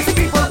 crazy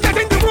people. Get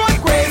in the road,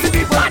 crazy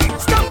people.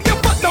 Stamp your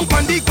butt down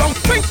on the ground.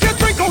 Drink your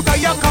drink out of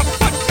your cup.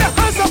 Put your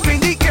hands up in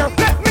the air.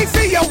 Let me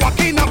see you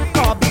walking up.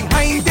 Cause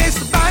behind this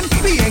band,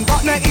 we ain't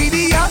got no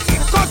idiot.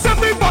 Cause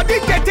everybody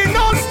getting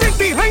all stick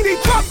behind the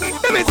truck.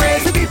 Them is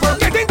crazy people.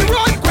 Get in the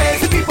road,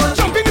 crazy people.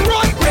 Jump in the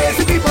road,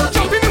 crazy people.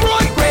 Jump in the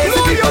road, crazy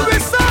people. Blow your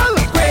whistle,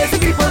 crazy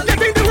people.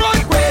 Get in the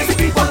road, crazy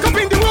people. Up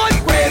in the road,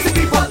 crazy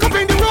people. Up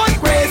in the road,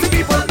 crazy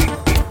people.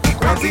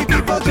 Crazy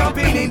people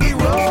jumping in the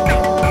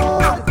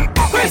road.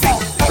 Crazy,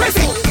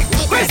 crazy,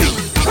 crazy,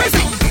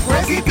 crazy.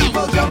 Crazy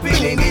people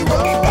jumping in the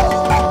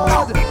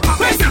road.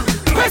 Crazy,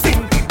 crazy,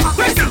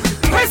 crazy,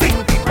 crazy.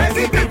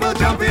 Crazy people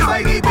jumping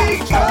by the big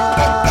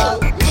truck.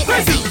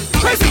 Crazy,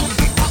 crazy,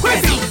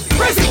 crazy,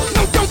 crazy.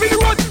 Now jump in the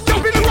road,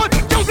 jump in the road,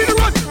 jump in the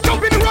road,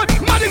 jump in the road.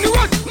 Mad in the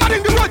road, mad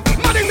in the road,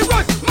 mad in the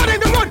road, mad in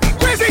the road.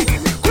 Crazy,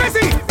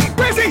 crazy,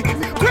 crazy,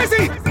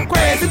 crazy,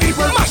 crazy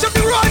people. Mash up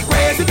the road,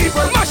 crazy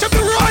people. Mash up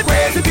the road,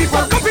 crazy people.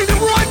 Up in the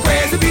road,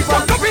 crazy people.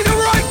 Up in the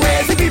road,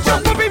 crazy people.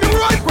 Jump up in the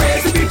road,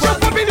 crazy people.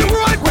 Jump up in the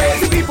road,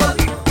 crazy people.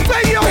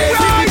 Play your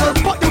ride.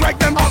 Put the right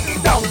them up,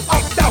 down,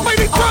 by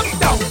the truck,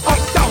 down,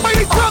 by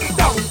the truck,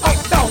 down,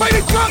 by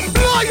the truck.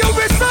 Blow your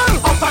whistle.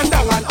 Up and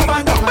down,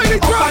 by the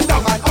truck,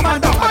 up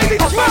and down, by the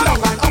truck,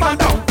 up and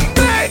down.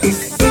 Play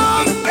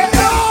some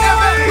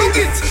noise.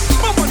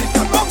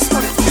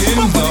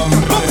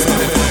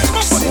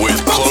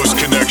 With close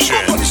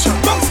connections.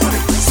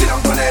 Sit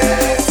down on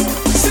it,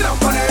 sit down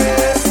on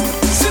it,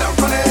 sit down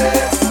on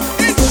it.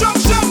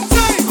 Instruction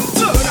time.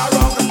 Turn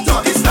around,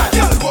 doggy style.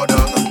 Y'all go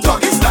down,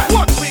 doggy style.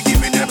 What we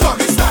giving them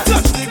doggy style?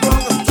 Touch the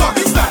ground,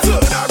 doggy style.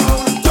 Turn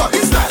around,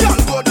 doggy style. Y'all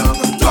go down,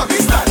 doggy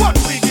style. What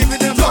we giving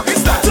them doggy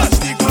style? Touch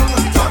the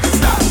ground, doggy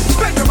style.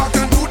 Bend your back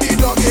and do the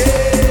doggy.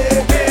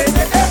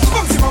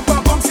 Bouncy mama,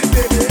 bouncy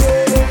baby.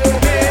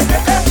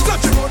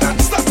 Touch your road and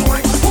start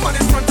going. Woman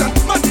in front and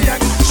man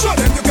behind. Show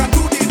them you can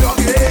do the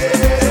doggy.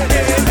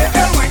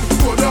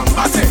 Go down,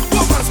 pass it. Go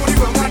pass for the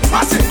ground and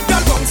pass it.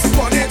 Y'all bounce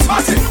on it,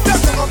 pass it.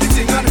 That's the the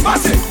thing and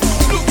pass it.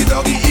 Look the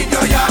doggy in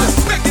your yard.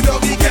 Make the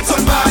doggy get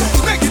on bad.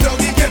 Make the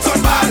doggy get on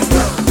bad.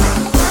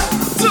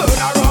 Turn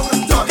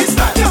around, doggy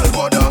style. Y'all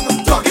go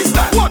down, doggy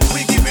style. What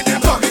we giving them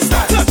doggy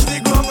style? Touch the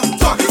ground,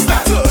 doggy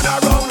style. Turn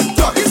around,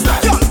 doggy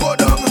style. Y'all go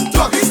down,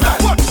 doggy style.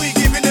 What we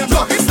giving them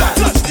doggy style?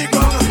 Touch the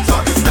ground,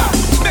 doggy style.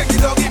 Make the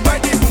doggy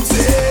bite the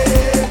pussy.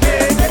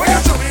 When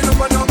you're jumping up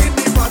and down in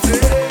the party.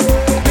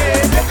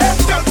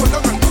 Y'all go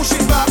down and push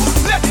it back.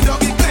 Let the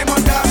doggy climb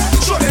on that.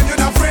 Show them you're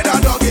not afraid of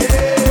doggy.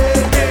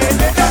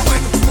 When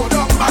you go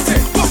down, pass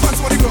it. Go pass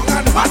for the ground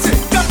and pass it.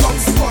 Y'all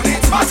bounce on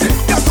it, pass it.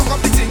 Y'all talk up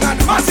the thing and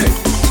pass it.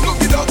 Look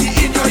the doggy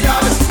in your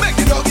yard. Make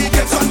the doggy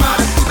get on mad.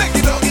 Make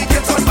the doggy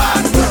get on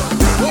bad.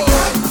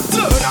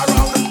 Turn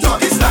around,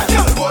 doggy style.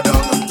 Y'all go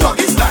down,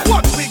 doggy style.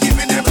 What we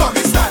giving them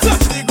doggy style?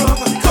 Touch the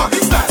ground, doggy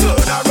style. Turn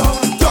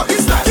around, doggy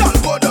style. Y'all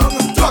go down,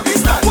 doggy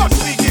style. What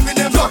we giving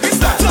them doggy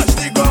style? Touch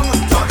the ground,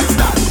 doggy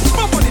style.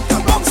 Bump on it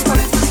and bounce on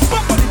it.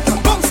 Bump on it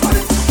and bounce on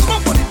it.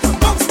 Bump on it and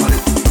bounce on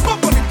it.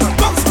 Bump on it and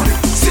bounce on it.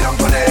 Sit down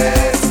on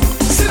it.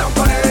 Sit down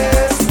on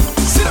it.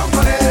 Sit down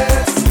on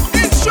it.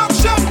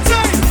 Instruction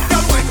time.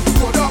 Y'all when you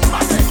go down,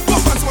 pass it. Go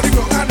pass for the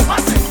ground and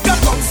pass it. Y'all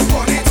bounce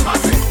on it,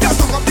 pass it. Y'all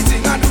talk up the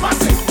thing and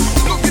pass it.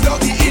 Look the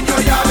doggy in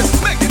your yard.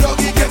 Make the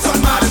doggy get on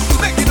mad.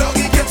 Make the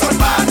doggy get on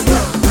bad.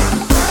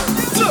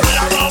 Turn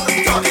around,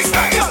 doggy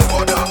style. Y'all go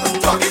down,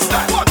 doggy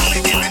style. What we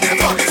giving them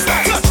doggy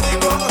style? Touch the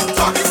ground,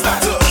 doggy style.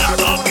 Turn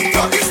around,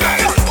 doggy style.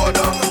 Y'all go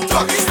down,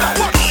 doggy style.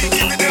 What we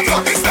giving them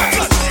doggy style?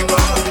 Touch the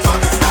ground,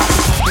 doggy style.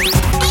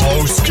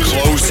 Close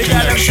The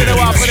girl them say they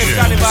want for this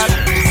carnival.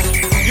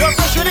 You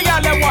fresh with the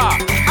girl them war.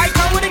 I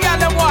come with the girl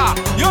them war.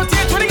 You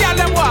take with the girl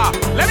them war.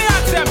 Let me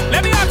ask them.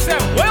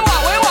 Where you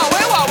want,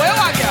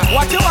 girl?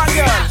 What you want,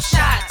 girl?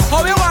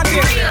 How you want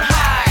it?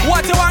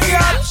 What you want,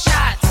 girl?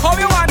 How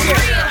you want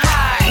it?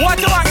 What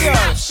you want, girl?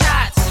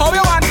 How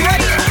you want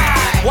it?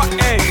 What,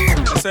 hey?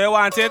 So you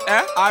want it,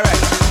 eh? Alright.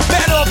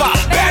 Bend over,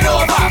 bend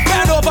over,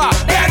 bend over,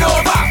 bend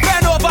over,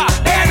 bend over,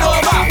 bend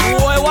over.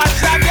 Boy, watch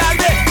that girl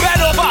there.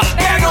 Bend over,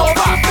 bend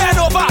over, bend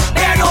over,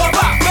 bend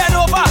over, bend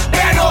over,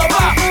 bend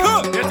over.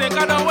 You think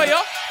I know where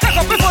you?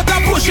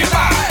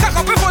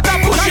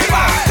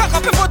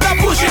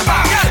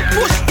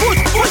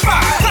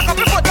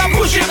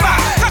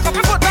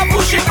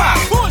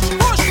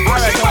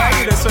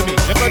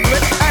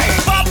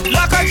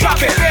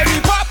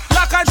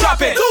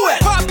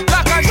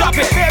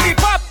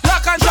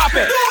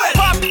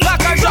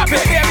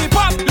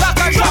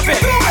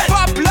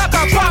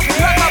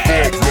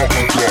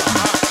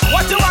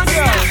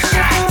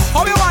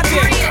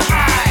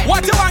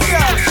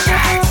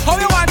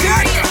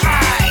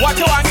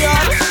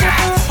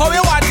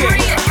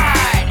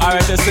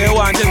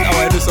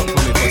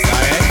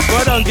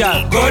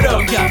 girl. Go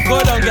down, girl.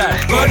 Go down, girl.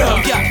 Go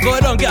down, girl. Go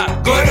down, girl.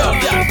 Go down,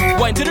 girl.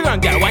 Wine to the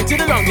ground, girl. Wine to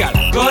the ground, girl.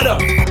 Go down,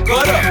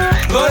 go down,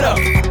 go down,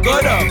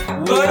 go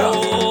down, go down.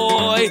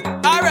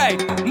 Alright,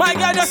 my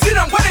girl, just sit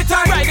down for the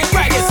time. Ride it,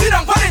 ride it. Sit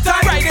down for the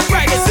time. Ride it,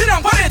 ride it. Sit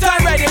down for the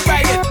time. Ride it,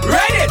 ride it.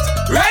 Ride it,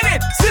 ride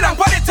it. Sit down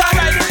for the time.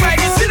 Ride it, ride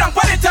it. Sit down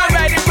for the time.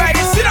 Ride it, ride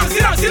it. Sit down,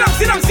 sit down, sit down,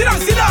 sit down, sit down,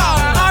 sit down.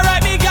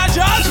 Alright, me girl,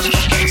 just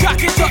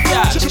jack it up,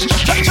 yeah.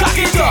 Jack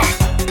it up.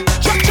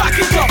 Jack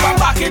it up and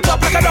back it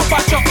up like a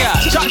dumper truck, yeah.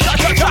 Jack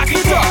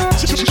it up.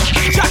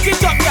 Jack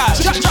it up, yeah.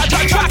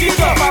 Jack it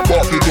up and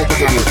back it up.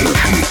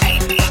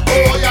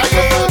 Oh yeah,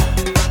 yeah.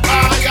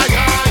 Ah yeah,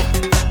 yeah.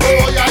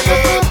 Oh yeah,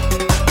 yeah.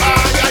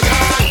 Ah yeah,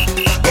 yeah.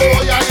 Oh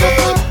yeah,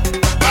 yeah.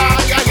 Ah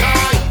yeah, yeah.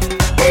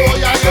 Oh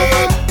yeah,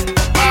 yeah.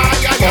 Ah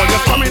yeah, yeah. Oh, you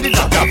come in the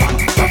jab.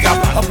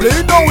 I play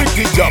no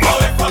wicked job.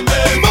 Away from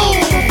me,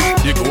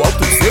 move. You go out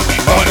to see me.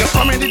 Oh, you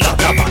come in the jab.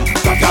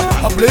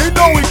 I play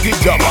no wicked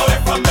job. Away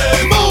from me,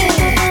 move.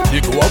 You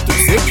go out to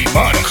see me,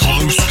 man.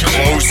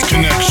 Close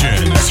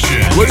connection.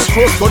 With the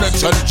close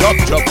connection, jab,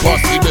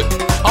 possible.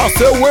 I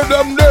say where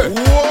them there.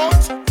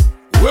 What?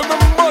 Where my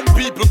mad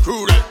people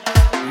crew there.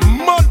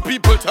 Mad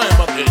people time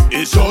again.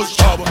 It's just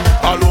job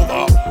all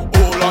over.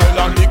 All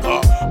island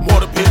liquor,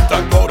 more paint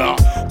and powder.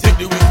 Take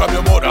the weed from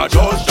your mother.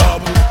 Just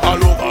job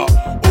all over.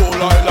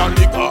 All island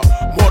liquor,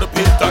 more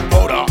paint and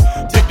powder.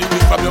 Take the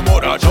weed from your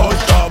mother.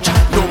 Just job.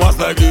 No mass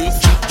like this.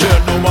 Yeah,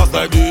 no mass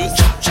like this.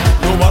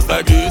 No mass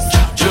like this.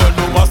 Yeah,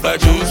 no mass like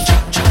this.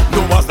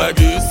 No mass like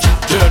this.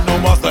 Yeah, no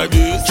mass like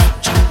this.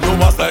 No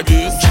mass like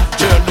this.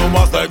 Yeah, no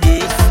mass like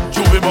this.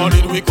 Juve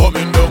morning we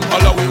coming down.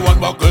 All we one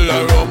buckle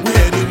and rum. We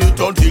heading it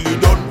until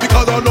it done.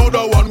 Because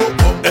another one go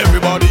come.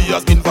 Everybody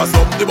asking for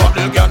some. The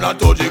bottle cannot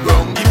touch the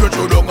ground. If you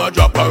throw down a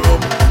drop of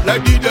rum,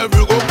 like the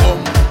devil go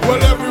come.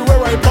 Well,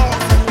 everywhere I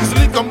pass, it's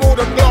liquor more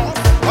than glass.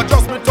 I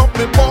just met up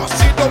my boss.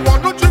 She don't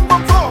want no drink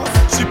but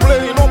fast. She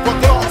playing up a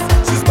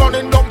class. She's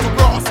turning down to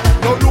grass.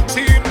 No look,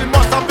 she in the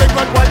master big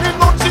and whining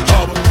not she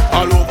job.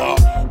 All over,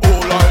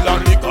 all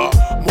island liquor,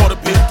 more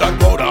paint and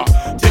powder.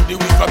 Take the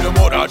weed from your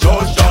mother,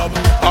 just job.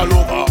 All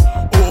over,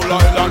 all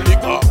island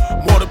liquor,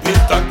 more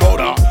paint and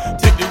powder.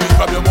 Take the weed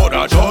from your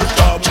mother, just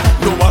job.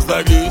 No mass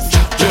like this,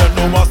 yeah,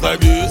 no mass like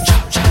this.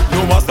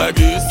 No mass like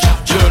this,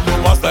 yeah, no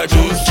mass like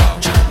this.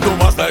 No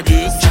mass like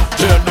this,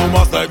 yeah, no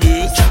mass like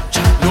this.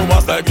 No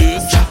mass like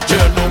this,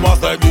 yeah, no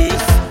mass like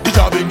this. The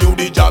job in you,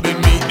 the job in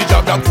me. The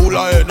job full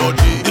of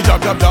energy. The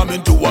job jam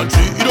into 1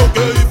 tree. You don't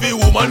care if you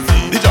woman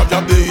see. The job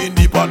they in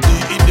the party.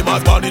 In the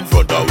mass man in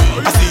front of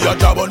we. I see a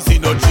job on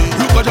synergy.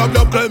 Look a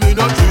job climbing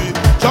a tree.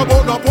 Job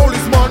on a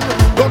policeman.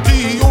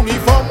 Dirty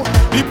uniform.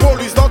 The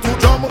police not to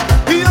jam.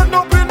 He end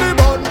up in the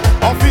van.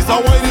 Officer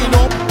winding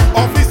up.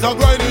 Officer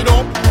grinding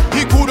up.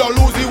 He coulda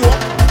lose the work,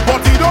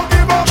 but he don't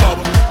give up. Job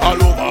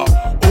all over.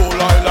 All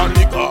island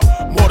liquor.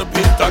 More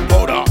paint and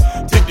powder.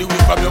 Take the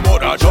weed from your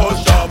mother.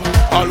 Just job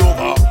all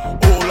over.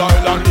 All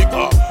island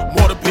liquor.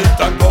 More paint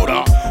and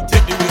powder.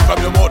 Take the weed from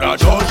your mother.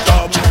 Just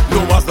job.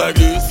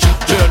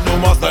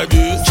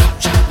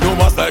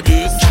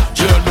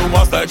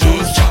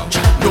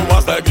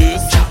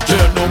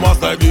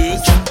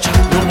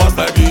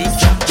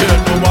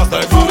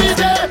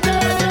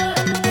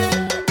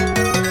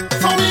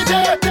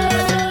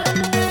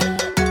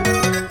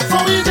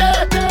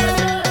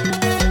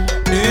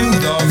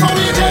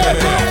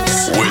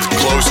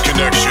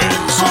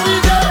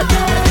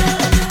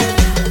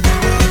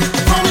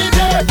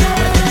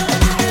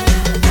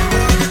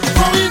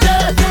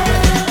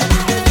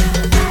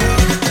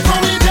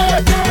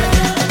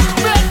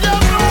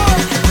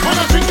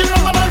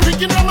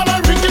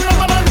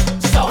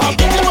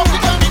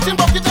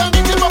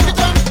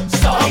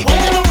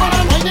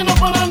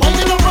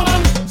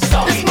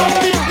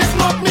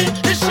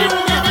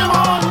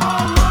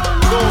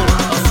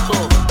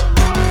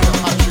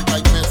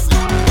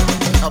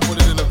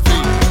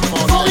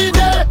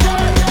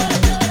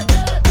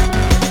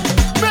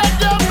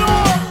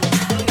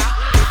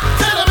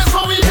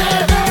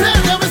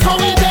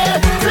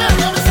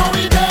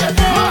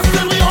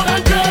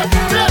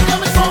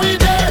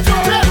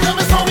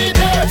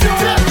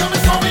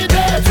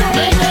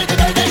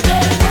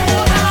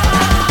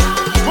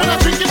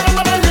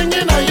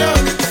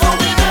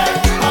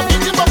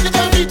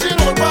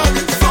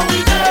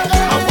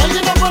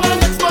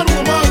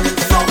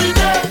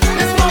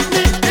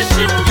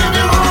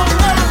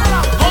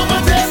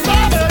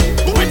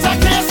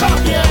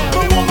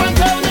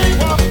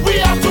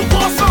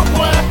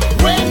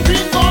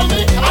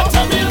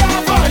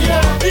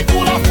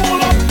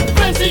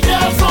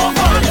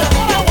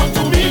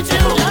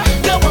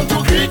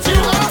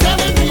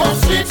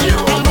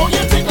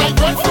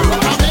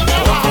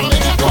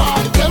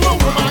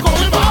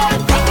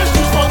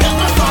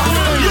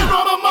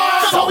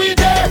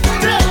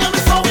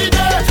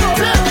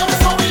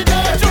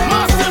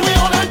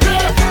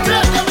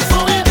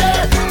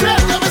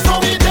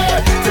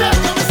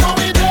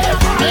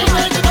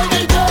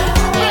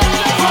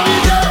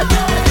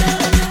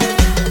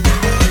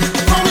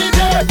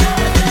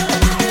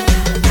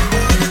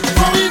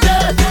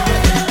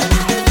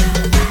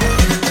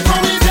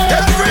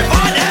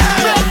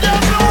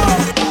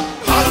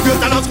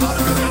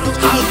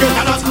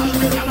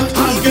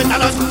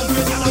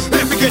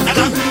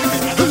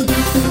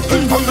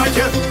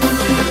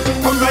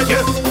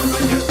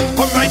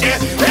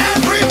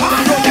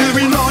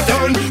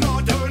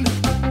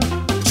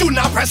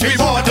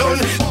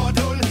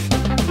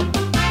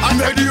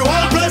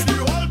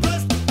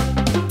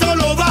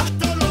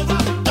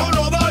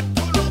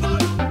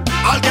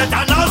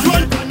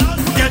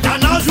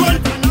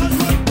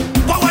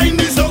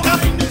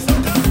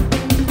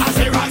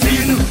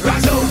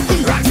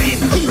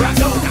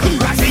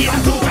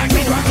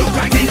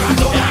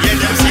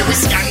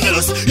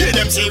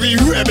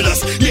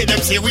 Yeah,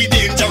 them say we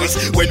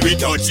dangerous when we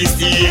touch the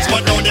stage.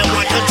 But now them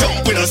want to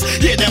jump with us.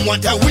 Yeah, them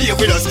want to wave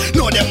with us.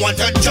 Now them want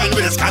to join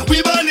with us. Cause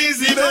we born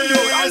easy, man.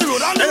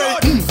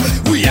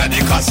 We are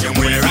the costume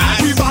wearers.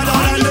 We better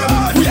than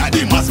them. We are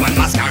the maskman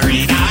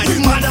masqueraders.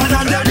 We better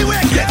than them. The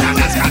way get on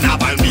us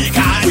carnival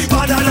makers. We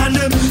better than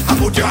them. I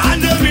put your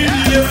hand up in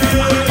the air.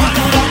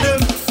 Better than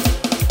them.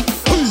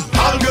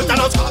 I'll get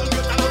on us.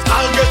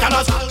 I'll get on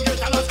us.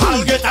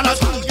 I'll get on us.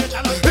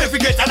 If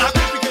we get on us.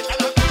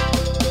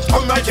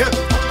 Come right here.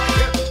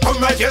 Come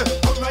right here.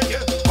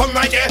 Come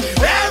right here.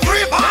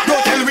 Everybody.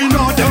 Don't tell me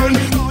not done.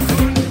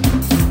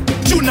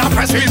 Do not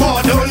press me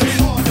more done.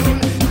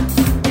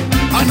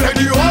 And make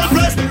the whole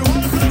press.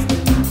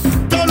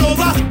 Turn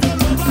over.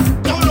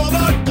 Turn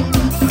over.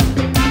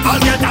 I'll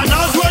get an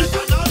as well.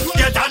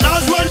 Get an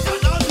as well.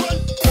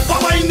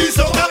 Papa in this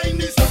over.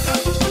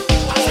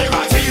 I say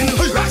Roxine.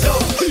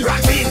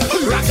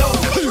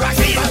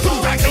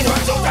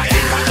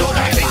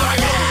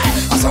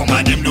 Some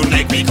of them don't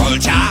like me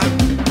culture.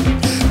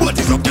 But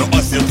it's up to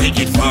us to take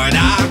it further.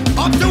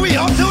 Up to we,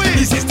 up to we.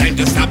 This is time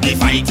to stop the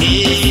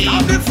fighting.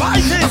 Stop the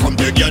fighting. Come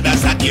together,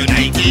 start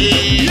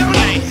uniting.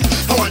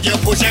 I want you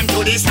push them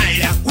to the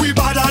side. We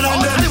better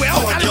than them. I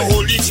want you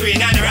hold the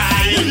train and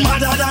ride. We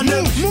better than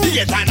them.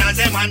 The Eternals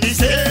them on the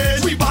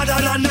stage. We better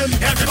than them.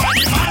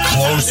 Everybody better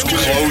than them.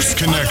 Close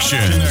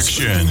connection.